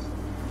Krogan.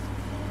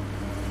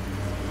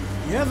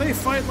 Yeah, they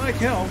fight like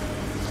hell.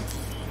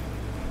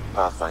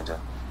 Pathfinder,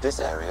 this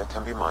area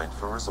can be mined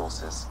for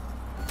resources.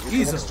 You can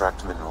Easily.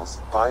 extract minerals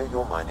via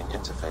your mining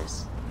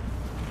interface.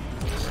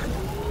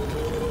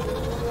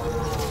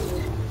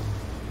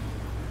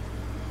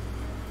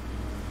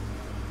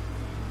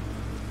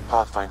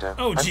 Pathfinder,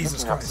 Oh, I'm Jesus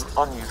picking up Christ.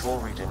 some unusual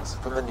readings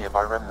from the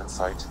nearby remnant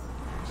site.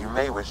 You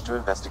may wish to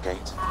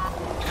investigate.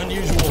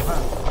 Unusual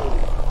how?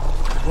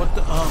 What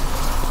the,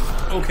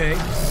 okay.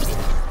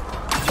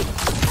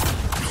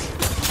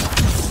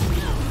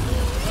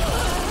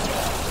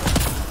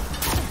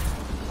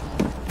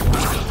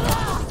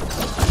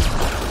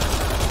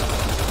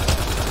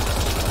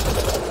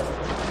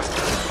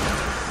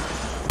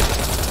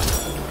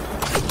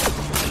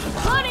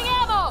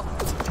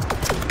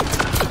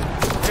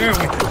 There we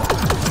go.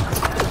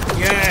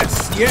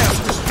 Yes,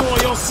 yes, destroy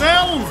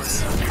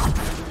yourselves!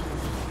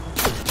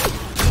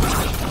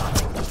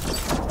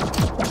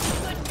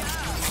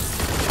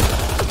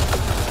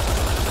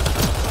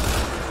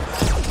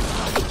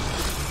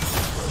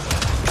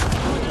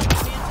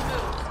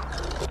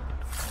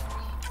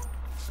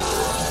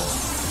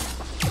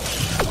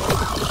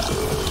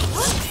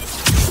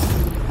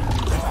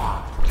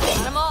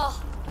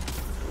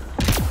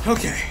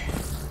 Okay.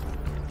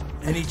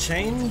 Any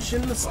change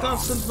in the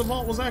stuff since the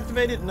vault was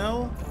activated?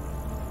 No?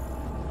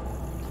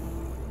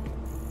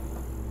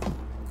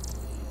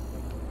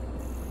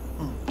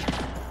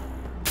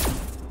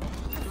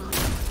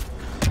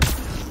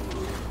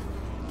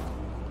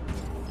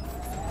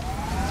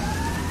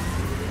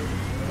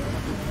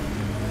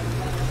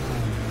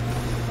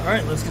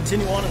 Alright, let's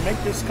continue on and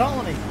make this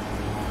colony.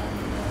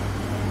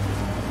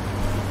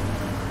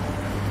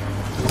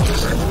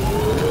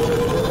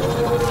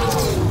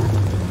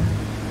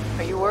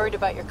 Worried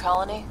about your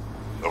colony?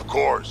 Of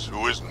course,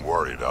 who isn't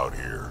worried out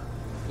here?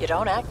 You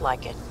don't act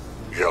like it.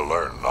 You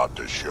learn not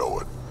to show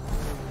it.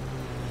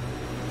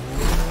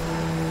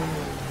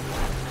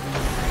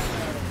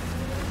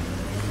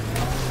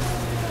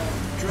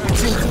 Drake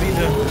seems to be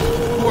the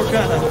more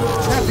kind of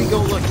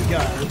happy-go-lucky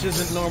guy, which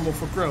isn't normal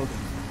for Krogan.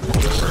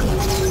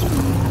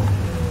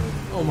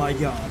 Oh my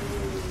god.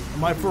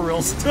 Am I for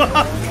real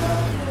stuck?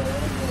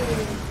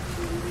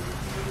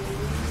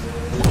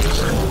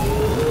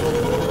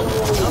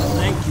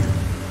 Thank you.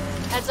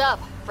 Heads up.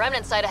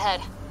 Remnant site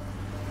ahead.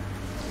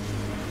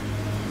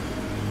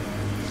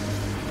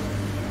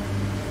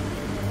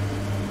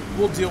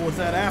 We'll deal with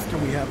that after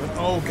we have it.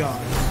 Oh god.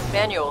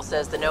 Manual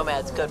says the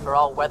Nomad's good for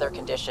all weather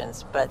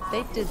conditions, but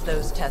they did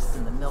those tests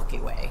in the Milky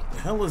Way. The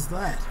hell is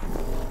that?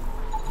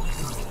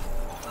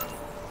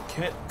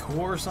 Kett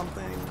Core or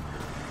something?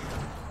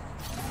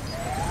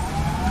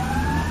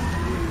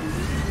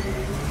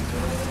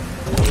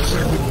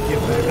 Sure, we can get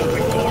back up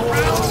and go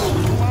around.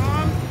 Come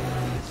on.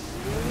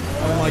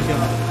 Oh my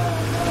god.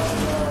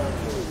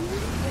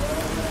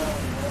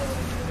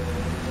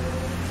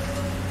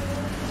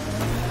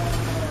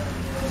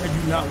 I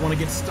do not want to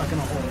get stuck in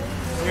a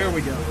hole. There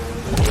we go.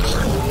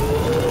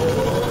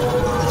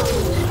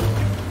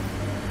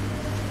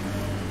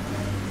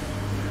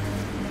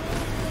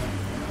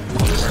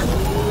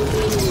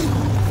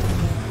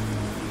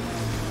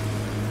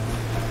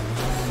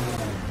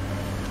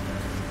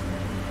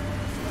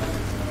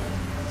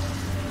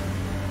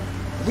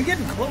 Are we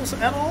getting close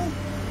at all?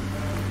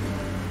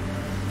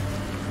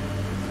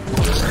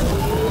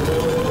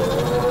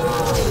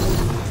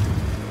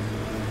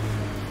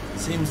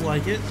 Seems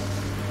like it.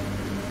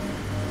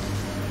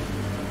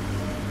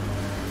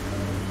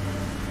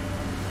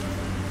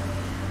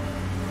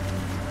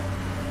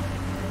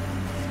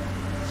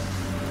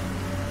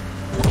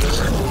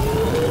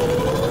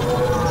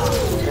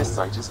 This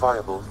site is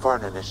viable for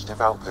an initiative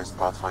outpost,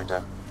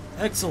 Pathfinder.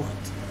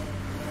 Excellent.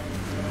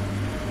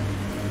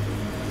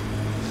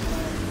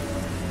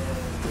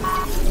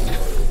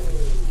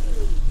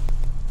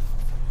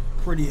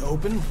 Pretty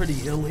open, pretty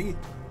hilly.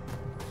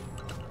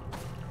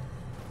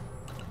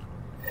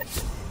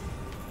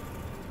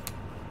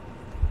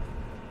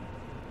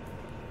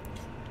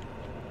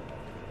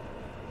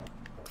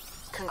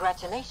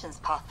 Congratulations,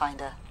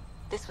 Pathfinder.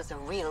 This was a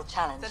real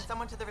challenge. Send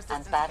someone to the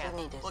resistance and badly camp.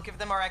 needed. We'll give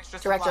them our extra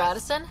Director supplies.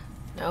 Addison?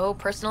 No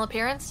personal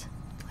appearance?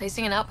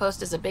 Placing an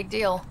outpost is a big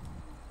deal.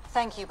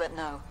 Thank you, but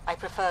no. I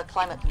prefer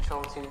climate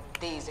control to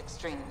these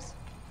extremes.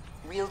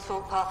 Real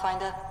talk,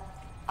 Pathfinder?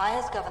 I,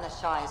 as Governor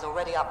Shai, is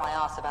already up my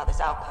arse about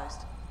this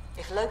outpost.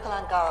 If local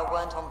Angara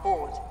weren't on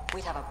board,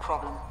 we'd have a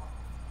problem.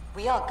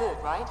 We are good,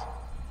 right?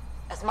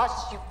 As much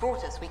as you've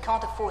brought us, we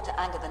can't afford to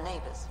anger the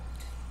neighbors.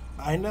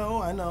 I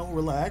know,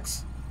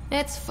 relax.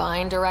 It's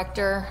fine,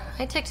 Director.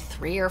 I ticked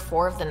 3 or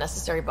 4 of the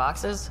necessary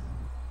boxes.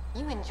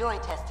 You enjoy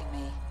testing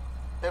me,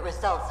 but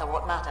results are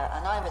what matter,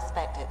 and I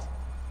respect it.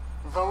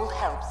 Voeld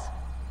helps.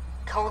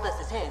 Cold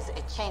as it is,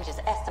 it changes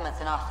estimates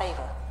in our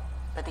favor.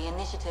 But the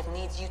initiative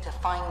needs you to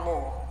find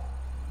more.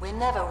 We're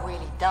never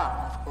really done,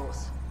 of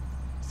course.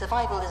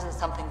 Survival isn't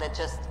something that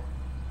just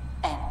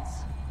ends.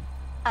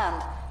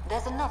 And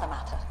there's another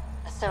matter,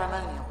 a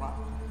ceremonial one.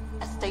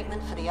 A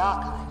statement for the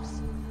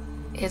archives.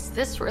 Is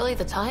this really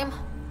the time?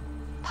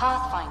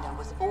 Pathfinder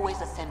was always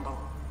a symbol.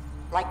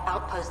 Like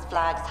outpost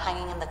flags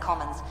hanging in the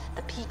commons,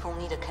 the people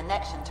need a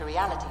connection to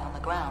reality on the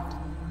ground.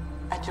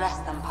 Address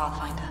them,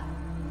 Pathfinder.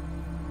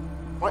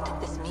 What did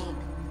this mean?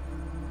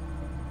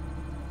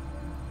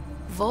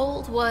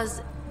 Voeld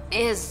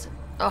is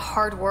a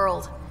hard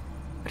world,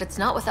 but it's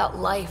not without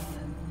life.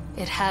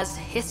 It has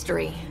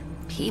history,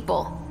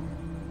 people.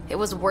 It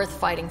was worth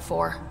fighting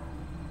for.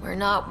 We're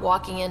not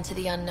walking into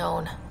the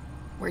unknown.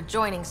 We're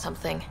joining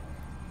something.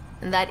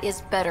 And that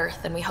is better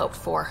than we hoped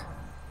for.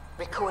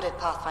 Recorded,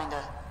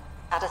 Pathfinder.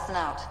 Addison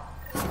out.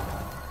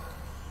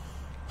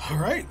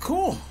 Alright,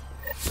 cool.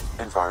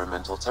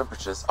 Environmental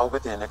temperatures are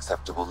within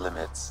acceptable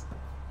limits.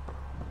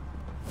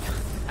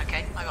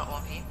 Okay, I got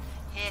one for you.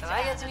 So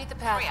I get to meet the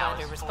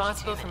Pathfinder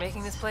responsible for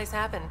making this place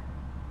happen.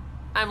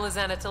 I'm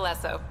Lizanna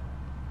Telesso.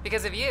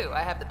 Because of you,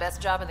 I have the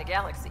best job in the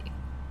galaxy.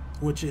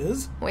 Which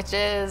is?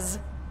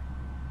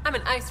 I'm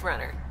an ice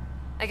runner.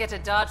 I get to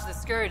dodge the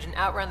Scourge and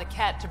outrun the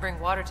Kett to bring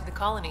water to the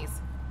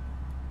colonies.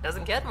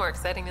 Doesn't get more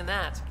exciting than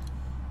that.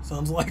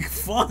 Sounds like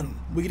fun.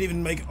 We could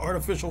even make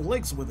artificial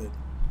lakes with it.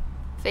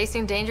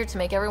 Facing danger to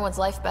make everyone's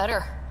life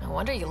better. No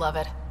wonder you love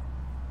it.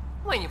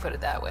 When you put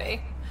it that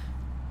way.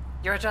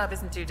 Your job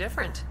isn't too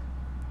different.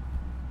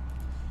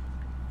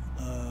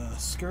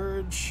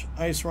 Scourge,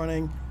 ice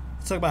running.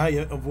 Let's talk about how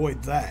you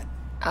avoid that.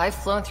 I've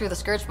flown through the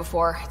Scourge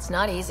before. It's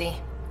not easy.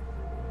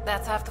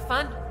 That's half the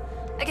fun.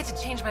 I get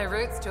to change my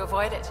routes to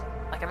avoid it,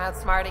 like I'm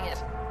outsmarting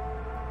it.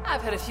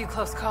 I've had a few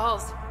close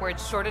calls where it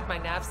shorted my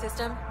nav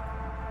system.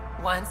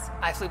 Once,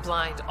 I flew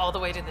blind all the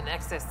way to the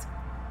Nexus.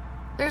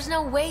 There's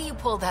no way you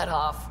pulled that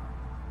off.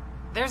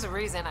 There's a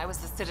reason I was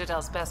the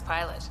Citadel's best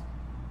pilot.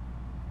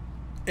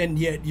 And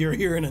yet you're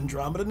here in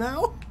Andromeda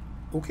now?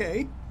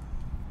 Okay.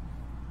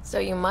 So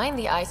you mine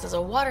the ice as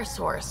a water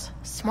source.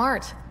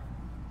 Smart.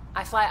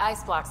 I fly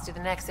ice blocks to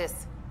the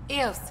Nexus.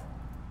 Eos.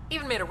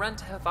 Even made a run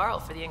to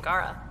Voeld for the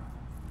Angara.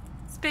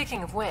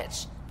 Speaking of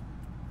which,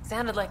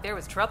 sounded like there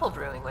was trouble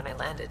brewing when I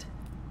landed.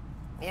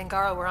 The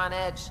Angara were on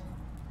edge.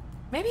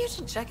 Maybe you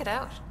should check it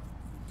out.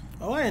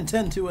 Oh, I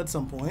intend to at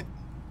some point.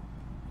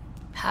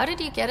 How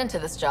did you get into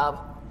this job?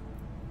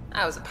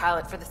 I was a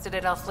pilot for the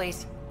Citadel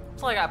fleet,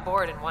 so I got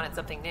bored and wanted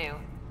something new.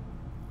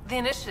 The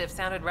initiative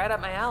sounded right up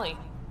my alley.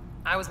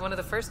 I was one of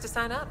the first to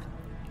sign up.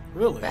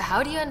 Really? But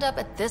how do you end up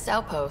at this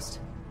outpost?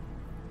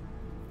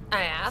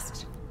 I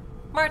asked.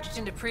 Marched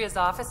into Priya's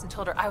office and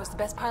told her I was the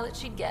best pilot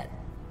she'd get.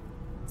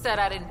 Said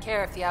I didn't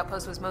care if the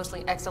outpost was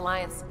mostly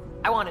ex-Alliance.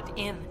 I wanted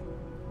in.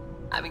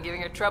 I've been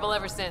giving her trouble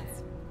ever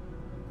since.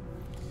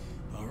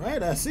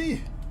 Alright, I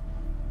see.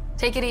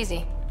 Take it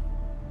easy.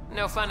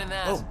 No fun in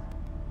that. Oh,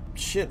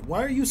 shit.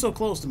 Why are you so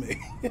close to me?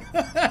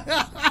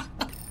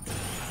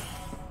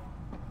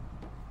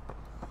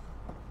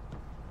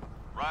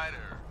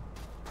 Ryder.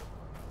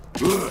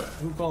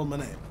 Who called my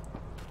name?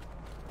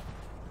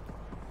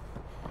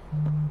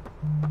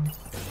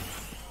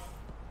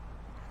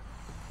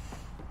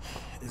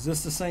 Is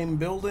this the same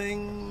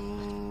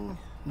building?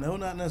 No,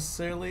 not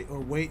necessarily. Or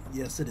wait,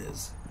 yes it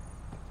is.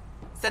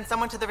 Send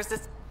someone to the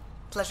resist.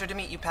 Pleasure to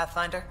meet you,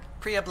 Pathfinder.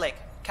 Priya Blake,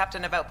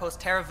 Captain of Outpost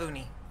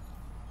Taerve.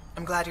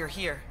 I'm glad you're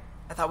here.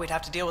 I thought we'd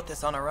have to deal with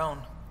this on our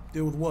own.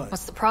 Deal with what?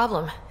 What's the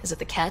problem? Is it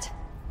the Kett?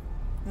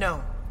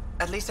 No.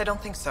 At least I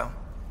don't think so.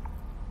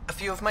 A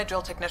few of my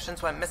drill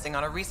technicians went missing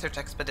on a research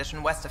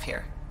expedition west of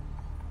here.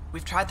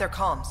 We've tried their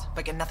comms,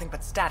 but get nothing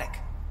but static.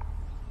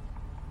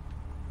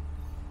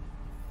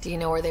 Do you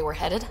know where they were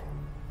headed?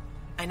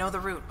 I know the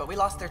route, but we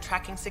lost their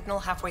tracking signal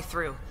halfway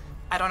through.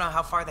 I don't know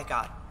how far they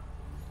got.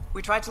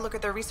 We tried to look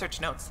at their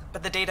research notes,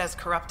 but the data is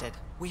corrupted.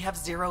 We have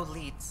 0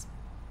 leads.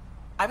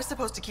 I was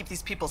supposed to keep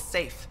these people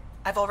safe.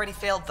 I've already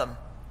failed them.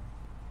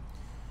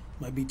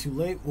 Might be too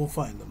late. We'll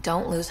find them.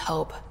 Don't lose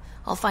hope.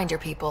 I'll find your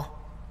people.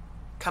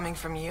 Coming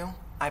from you,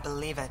 I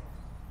believe it.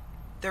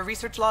 Their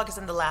research log is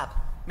in the lab.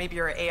 Maybe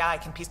your AI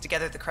can piece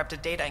together the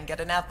corrupted data and get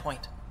a nav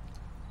point.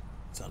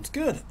 Sounds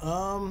good.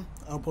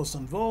 Outpost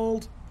on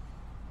Voeld.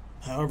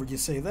 However you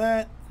say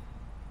that.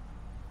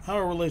 How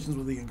are relations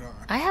with the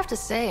Angara? I have to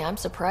say, I'm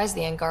surprised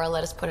the Angara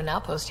let us put an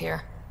outpost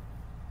here.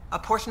 A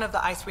portion of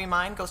the ice we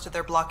mine goes to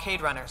their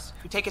blockade runners,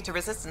 who take it to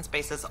resistance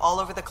bases all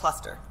over the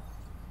cluster.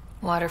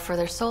 Water for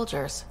their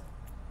soldiers.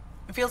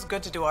 It feels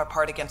good to do our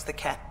part against the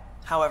Kett,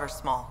 however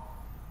small.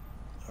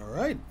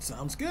 Alright,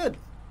 sounds good.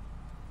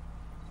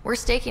 We're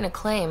staking a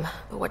claim,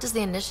 but what does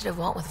the Initiative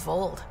want with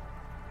Voeld?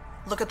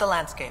 Look at the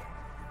landscape.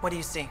 What do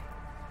you see?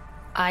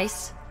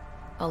 Ice.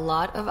 A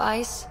lot of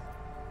ice.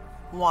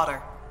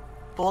 Water.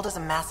 Voeld is a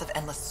massive,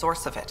 endless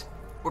source of it.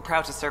 We're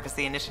proud to serve as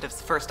the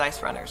Initiative's first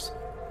ice runners.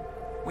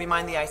 We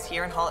mine the ice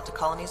here and haul it to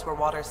colonies where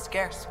water is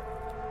scarce.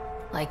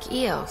 Like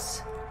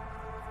Eos.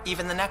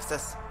 Even the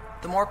Nexus.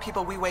 The more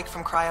people we wake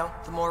from cryo,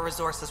 the more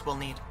resources we'll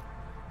need.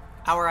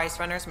 Our ice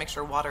runners make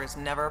sure water is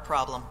never a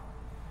problem.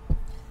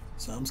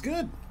 Sounds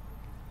good.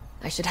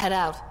 I should head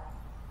out.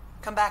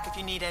 Come back if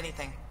you need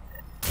anything.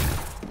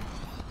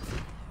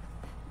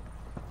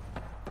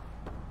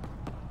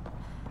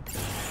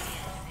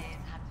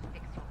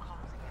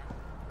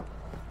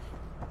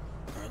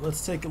 Alright,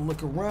 let's take a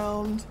look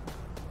around.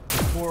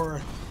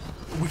 Before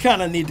we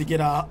kind of need to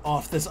get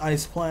off this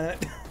ice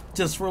planet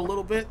just for a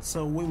little bit,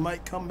 so we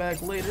might come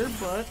back later,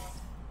 but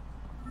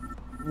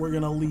we're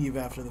gonna leave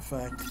after the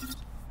fact.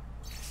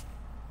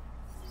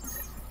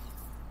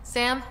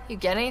 Sam, you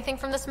get anything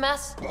from this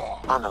mess?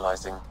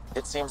 Analyzing.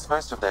 It seems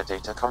most of their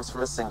data comes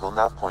from a single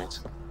nav point.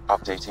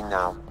 Updating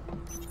now.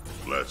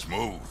 Let's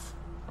move.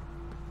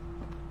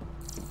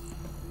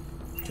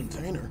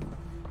 Container.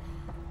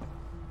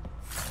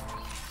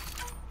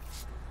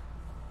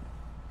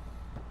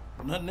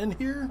 Nothing in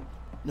here?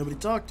 Nobody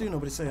to talk to,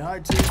 nobody say hi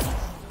to.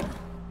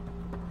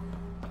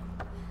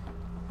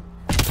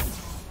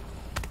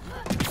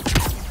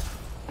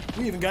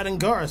 We even got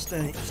Angara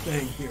staying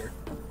here.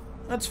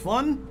 That's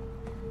fun.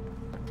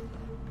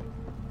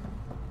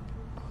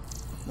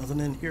 Nothing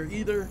in here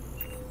either.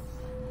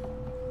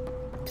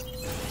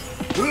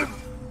 Oh,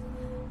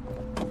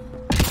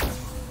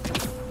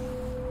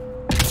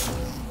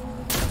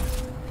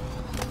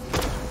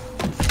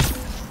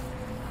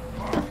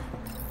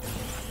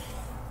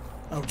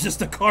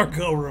 just a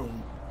cargo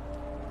room.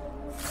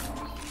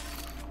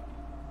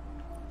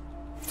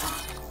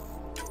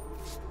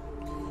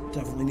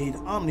 Definitely need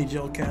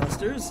Omni-Gel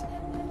canisters.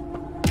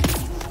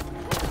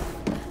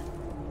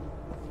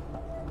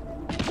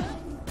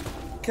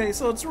 Okay,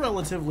 so it's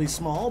relatively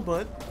small,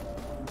 but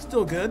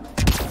still good.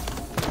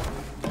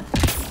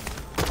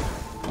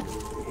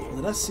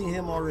 Did I see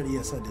him already?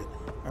 Yes, I did.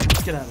 Alright,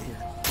 let's get out of here.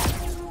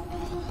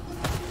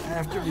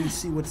 After we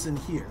see what's in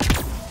here.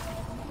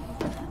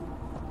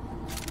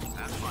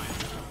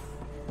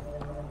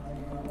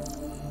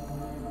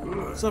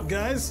 What's up,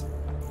 guys?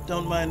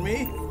 Don't mind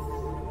me.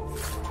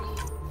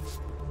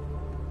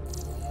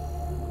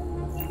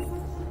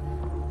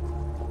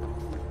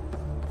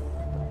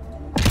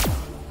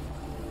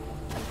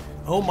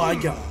 Oh my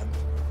god.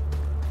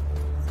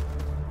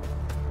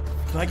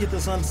 Can I get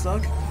this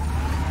unstuck?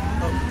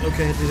 Oh,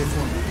 okay, it did it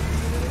for me.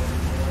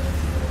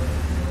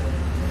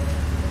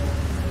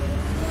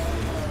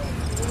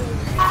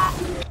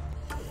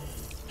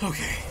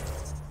 Okay.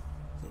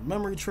 The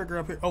memory trigger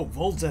up here. Oh,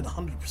 Voeld's at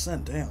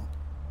 100% down.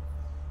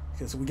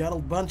 Okay, so we got a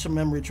bunch of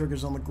memory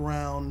triggers on the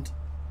ground.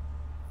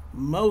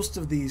 Most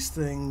of these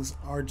things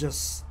are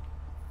just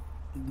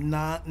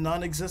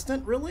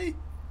non-existent, really?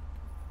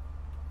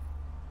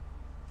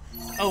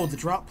 Oh, the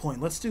drop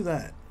point. Let's do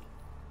that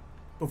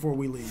before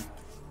we leave.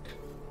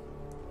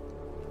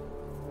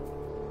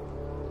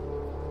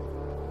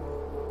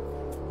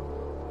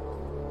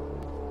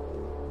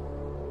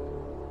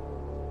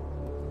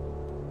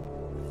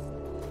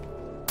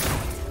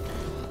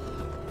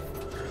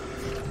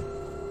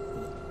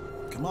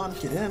 Come on,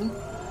 get in.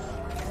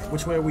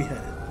 Which way are we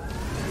headed?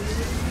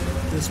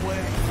 This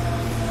way?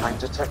 I'm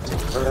detecting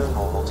below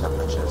normal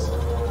temperatures.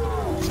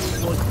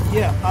 Well,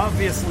 yeah,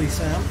 obviously,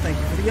 Sam. Thank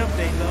you for the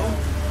update, though.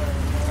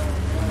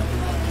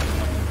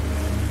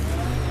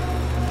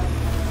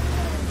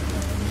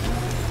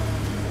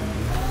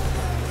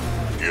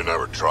 You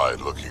never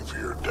tried looking for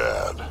your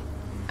dad?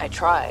 I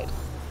tried.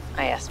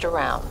 I asked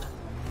around.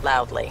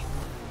 Loudly.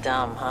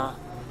 Dumb, huh?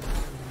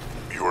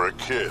 You were a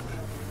kid.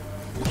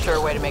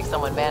 Sure way to make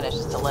someone vanish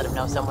is to let him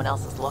know someone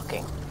else is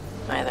looking.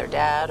 Either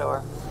Dad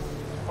or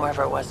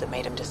whoever it was that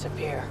made him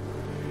disappear.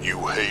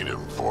 You hate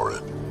him for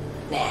it.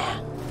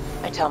 Nah.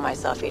 I tell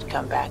myself he'd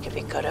come back if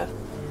he could have.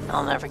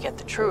 I'll never get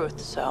the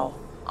truth, so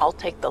I'll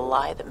take the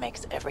lie that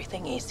makes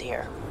everything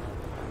easier.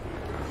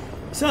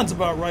 Sounds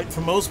about right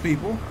for most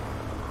people.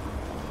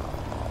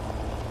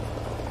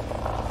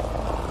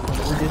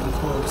 We're getting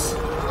close.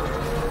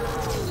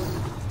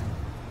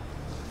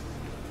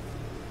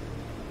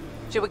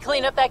 Should we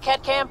clean up that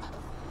Kett camp?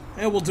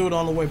 Yeah, we'll do it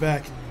on the way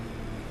back.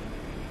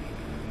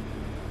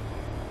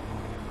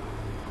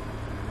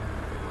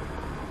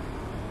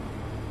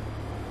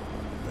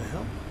 The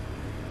hell?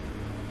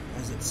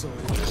 Is it so?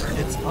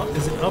 It's up.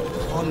 Is it up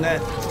on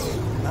that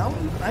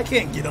mountain? I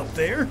can't get up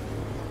there.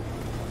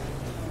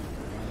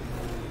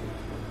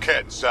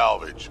 Kett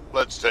salvage.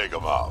 Let's take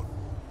him out.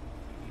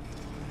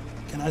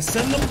 Can I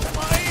send them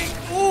flying?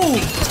 Ooh!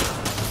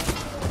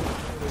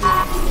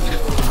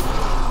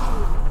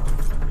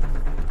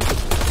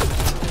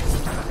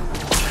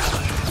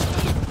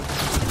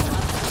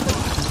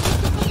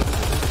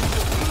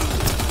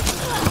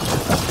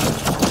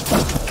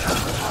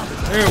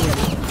 There we go.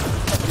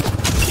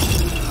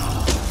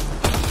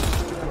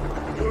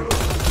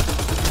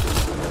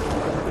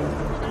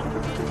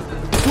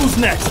 Who's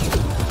next?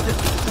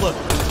 Look.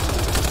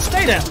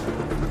 Stay down.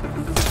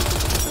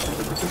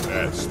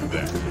 That's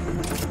that.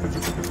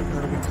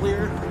 Are we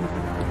clear?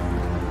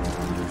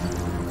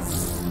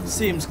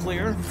 Seems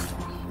clear.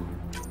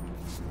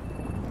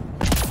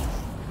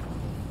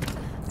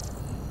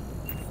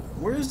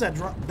 Where is that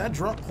drop? That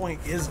drop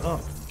point is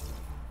up.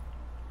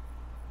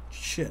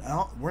 Shit,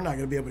 we're not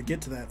going to be able to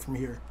get to that from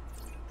here.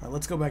 Alright,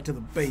 let's go back to the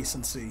base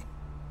and see.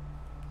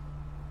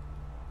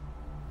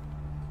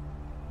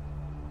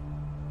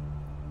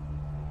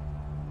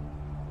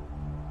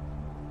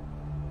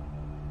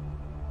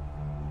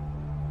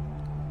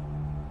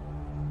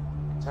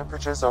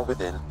 Temperatures are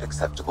within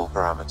acceptable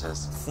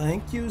parameters.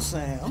 Thank you,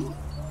 Sam.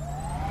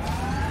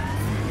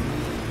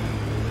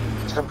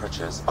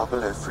 Temperatures are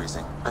below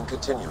freezing and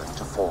continuing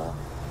to fall.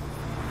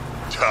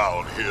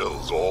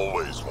 Downhill's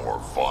always more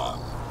fun.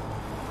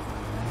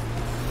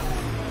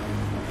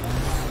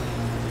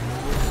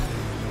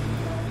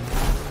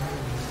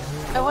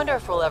 I wonder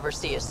if we'll ever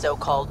see a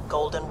so-called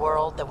golden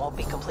world that won't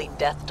be complete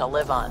death to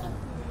live on.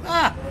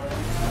 Ah!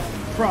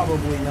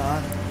 Probably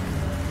not.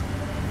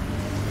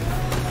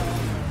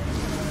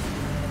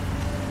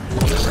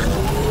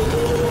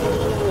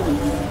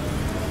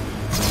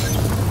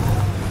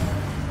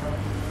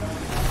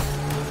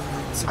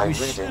 So I'm we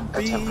reading should a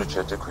be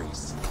temperature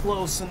decrease.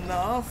 close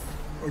enough,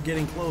 or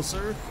getting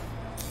closer.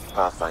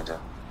 Pathfinder,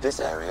 this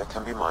area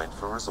can be mined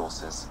for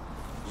resources.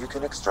 You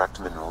can extract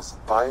minerals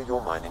via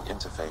your mining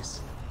interface.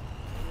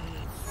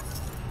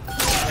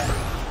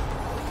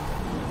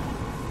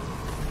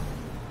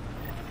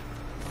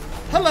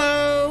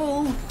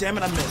 damn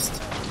it, I missed.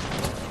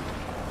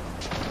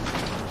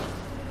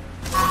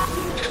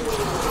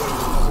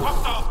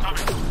 Hostiles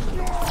coming!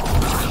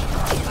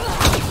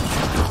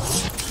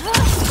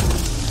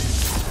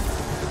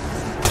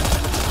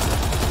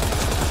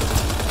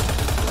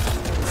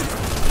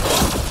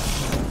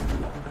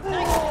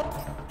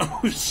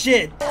 Oh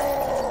shit!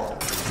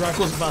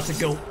 Draco's about to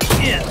go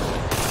in.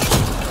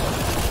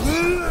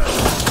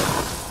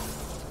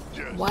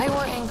 Why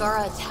were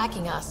Angara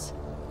attacking us?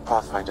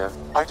 Pathfinder,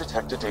 I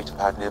detect a data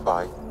pad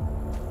nearby.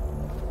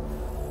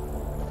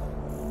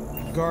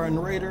 Angara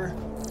and Raider.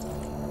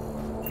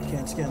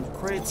 Can't scan the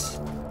crates.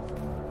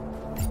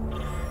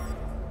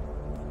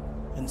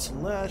 And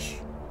Slash.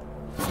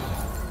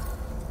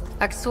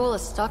 Axul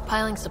is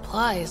stockpiling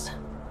supplies.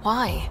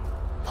 Why?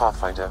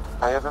 Pathfinder,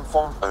 I have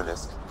informed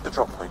Olisk. The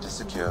drop point is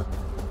secure.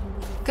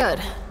 Good.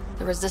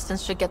 The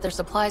Resistance should get their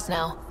supplies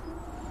now.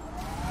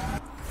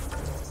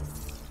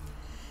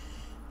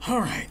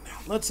 Alright,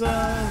 let's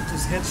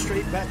just head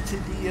straight back to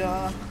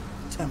the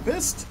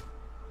Tempest.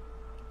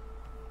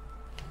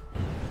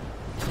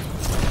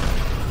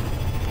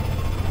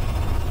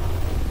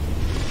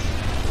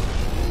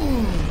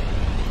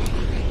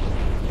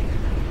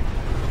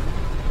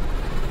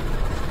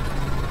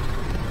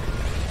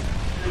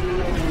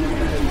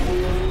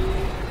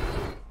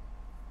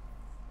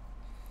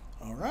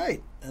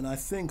 Alright, and I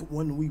think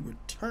when we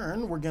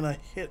return, we're gonna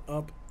hit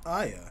up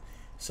Aya.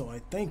 So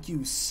I thank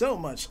you so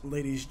much,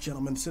 ladies,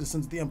 gentlemen,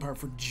 citizens of the Empire,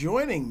 for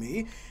joining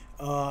me.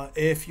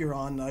 If you're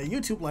on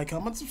YouTube, like,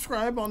 comment,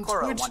 subscribe. On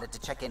Cora Twitch, wanted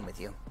to check in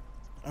with you.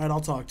 All right, I'll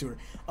talk to her.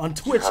 On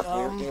Twitch, You have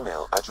your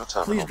email at your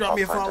terminal, please drop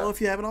me a Pathfinder. follow if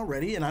you haven't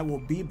already, and I will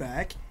be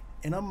back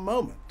in a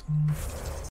moment.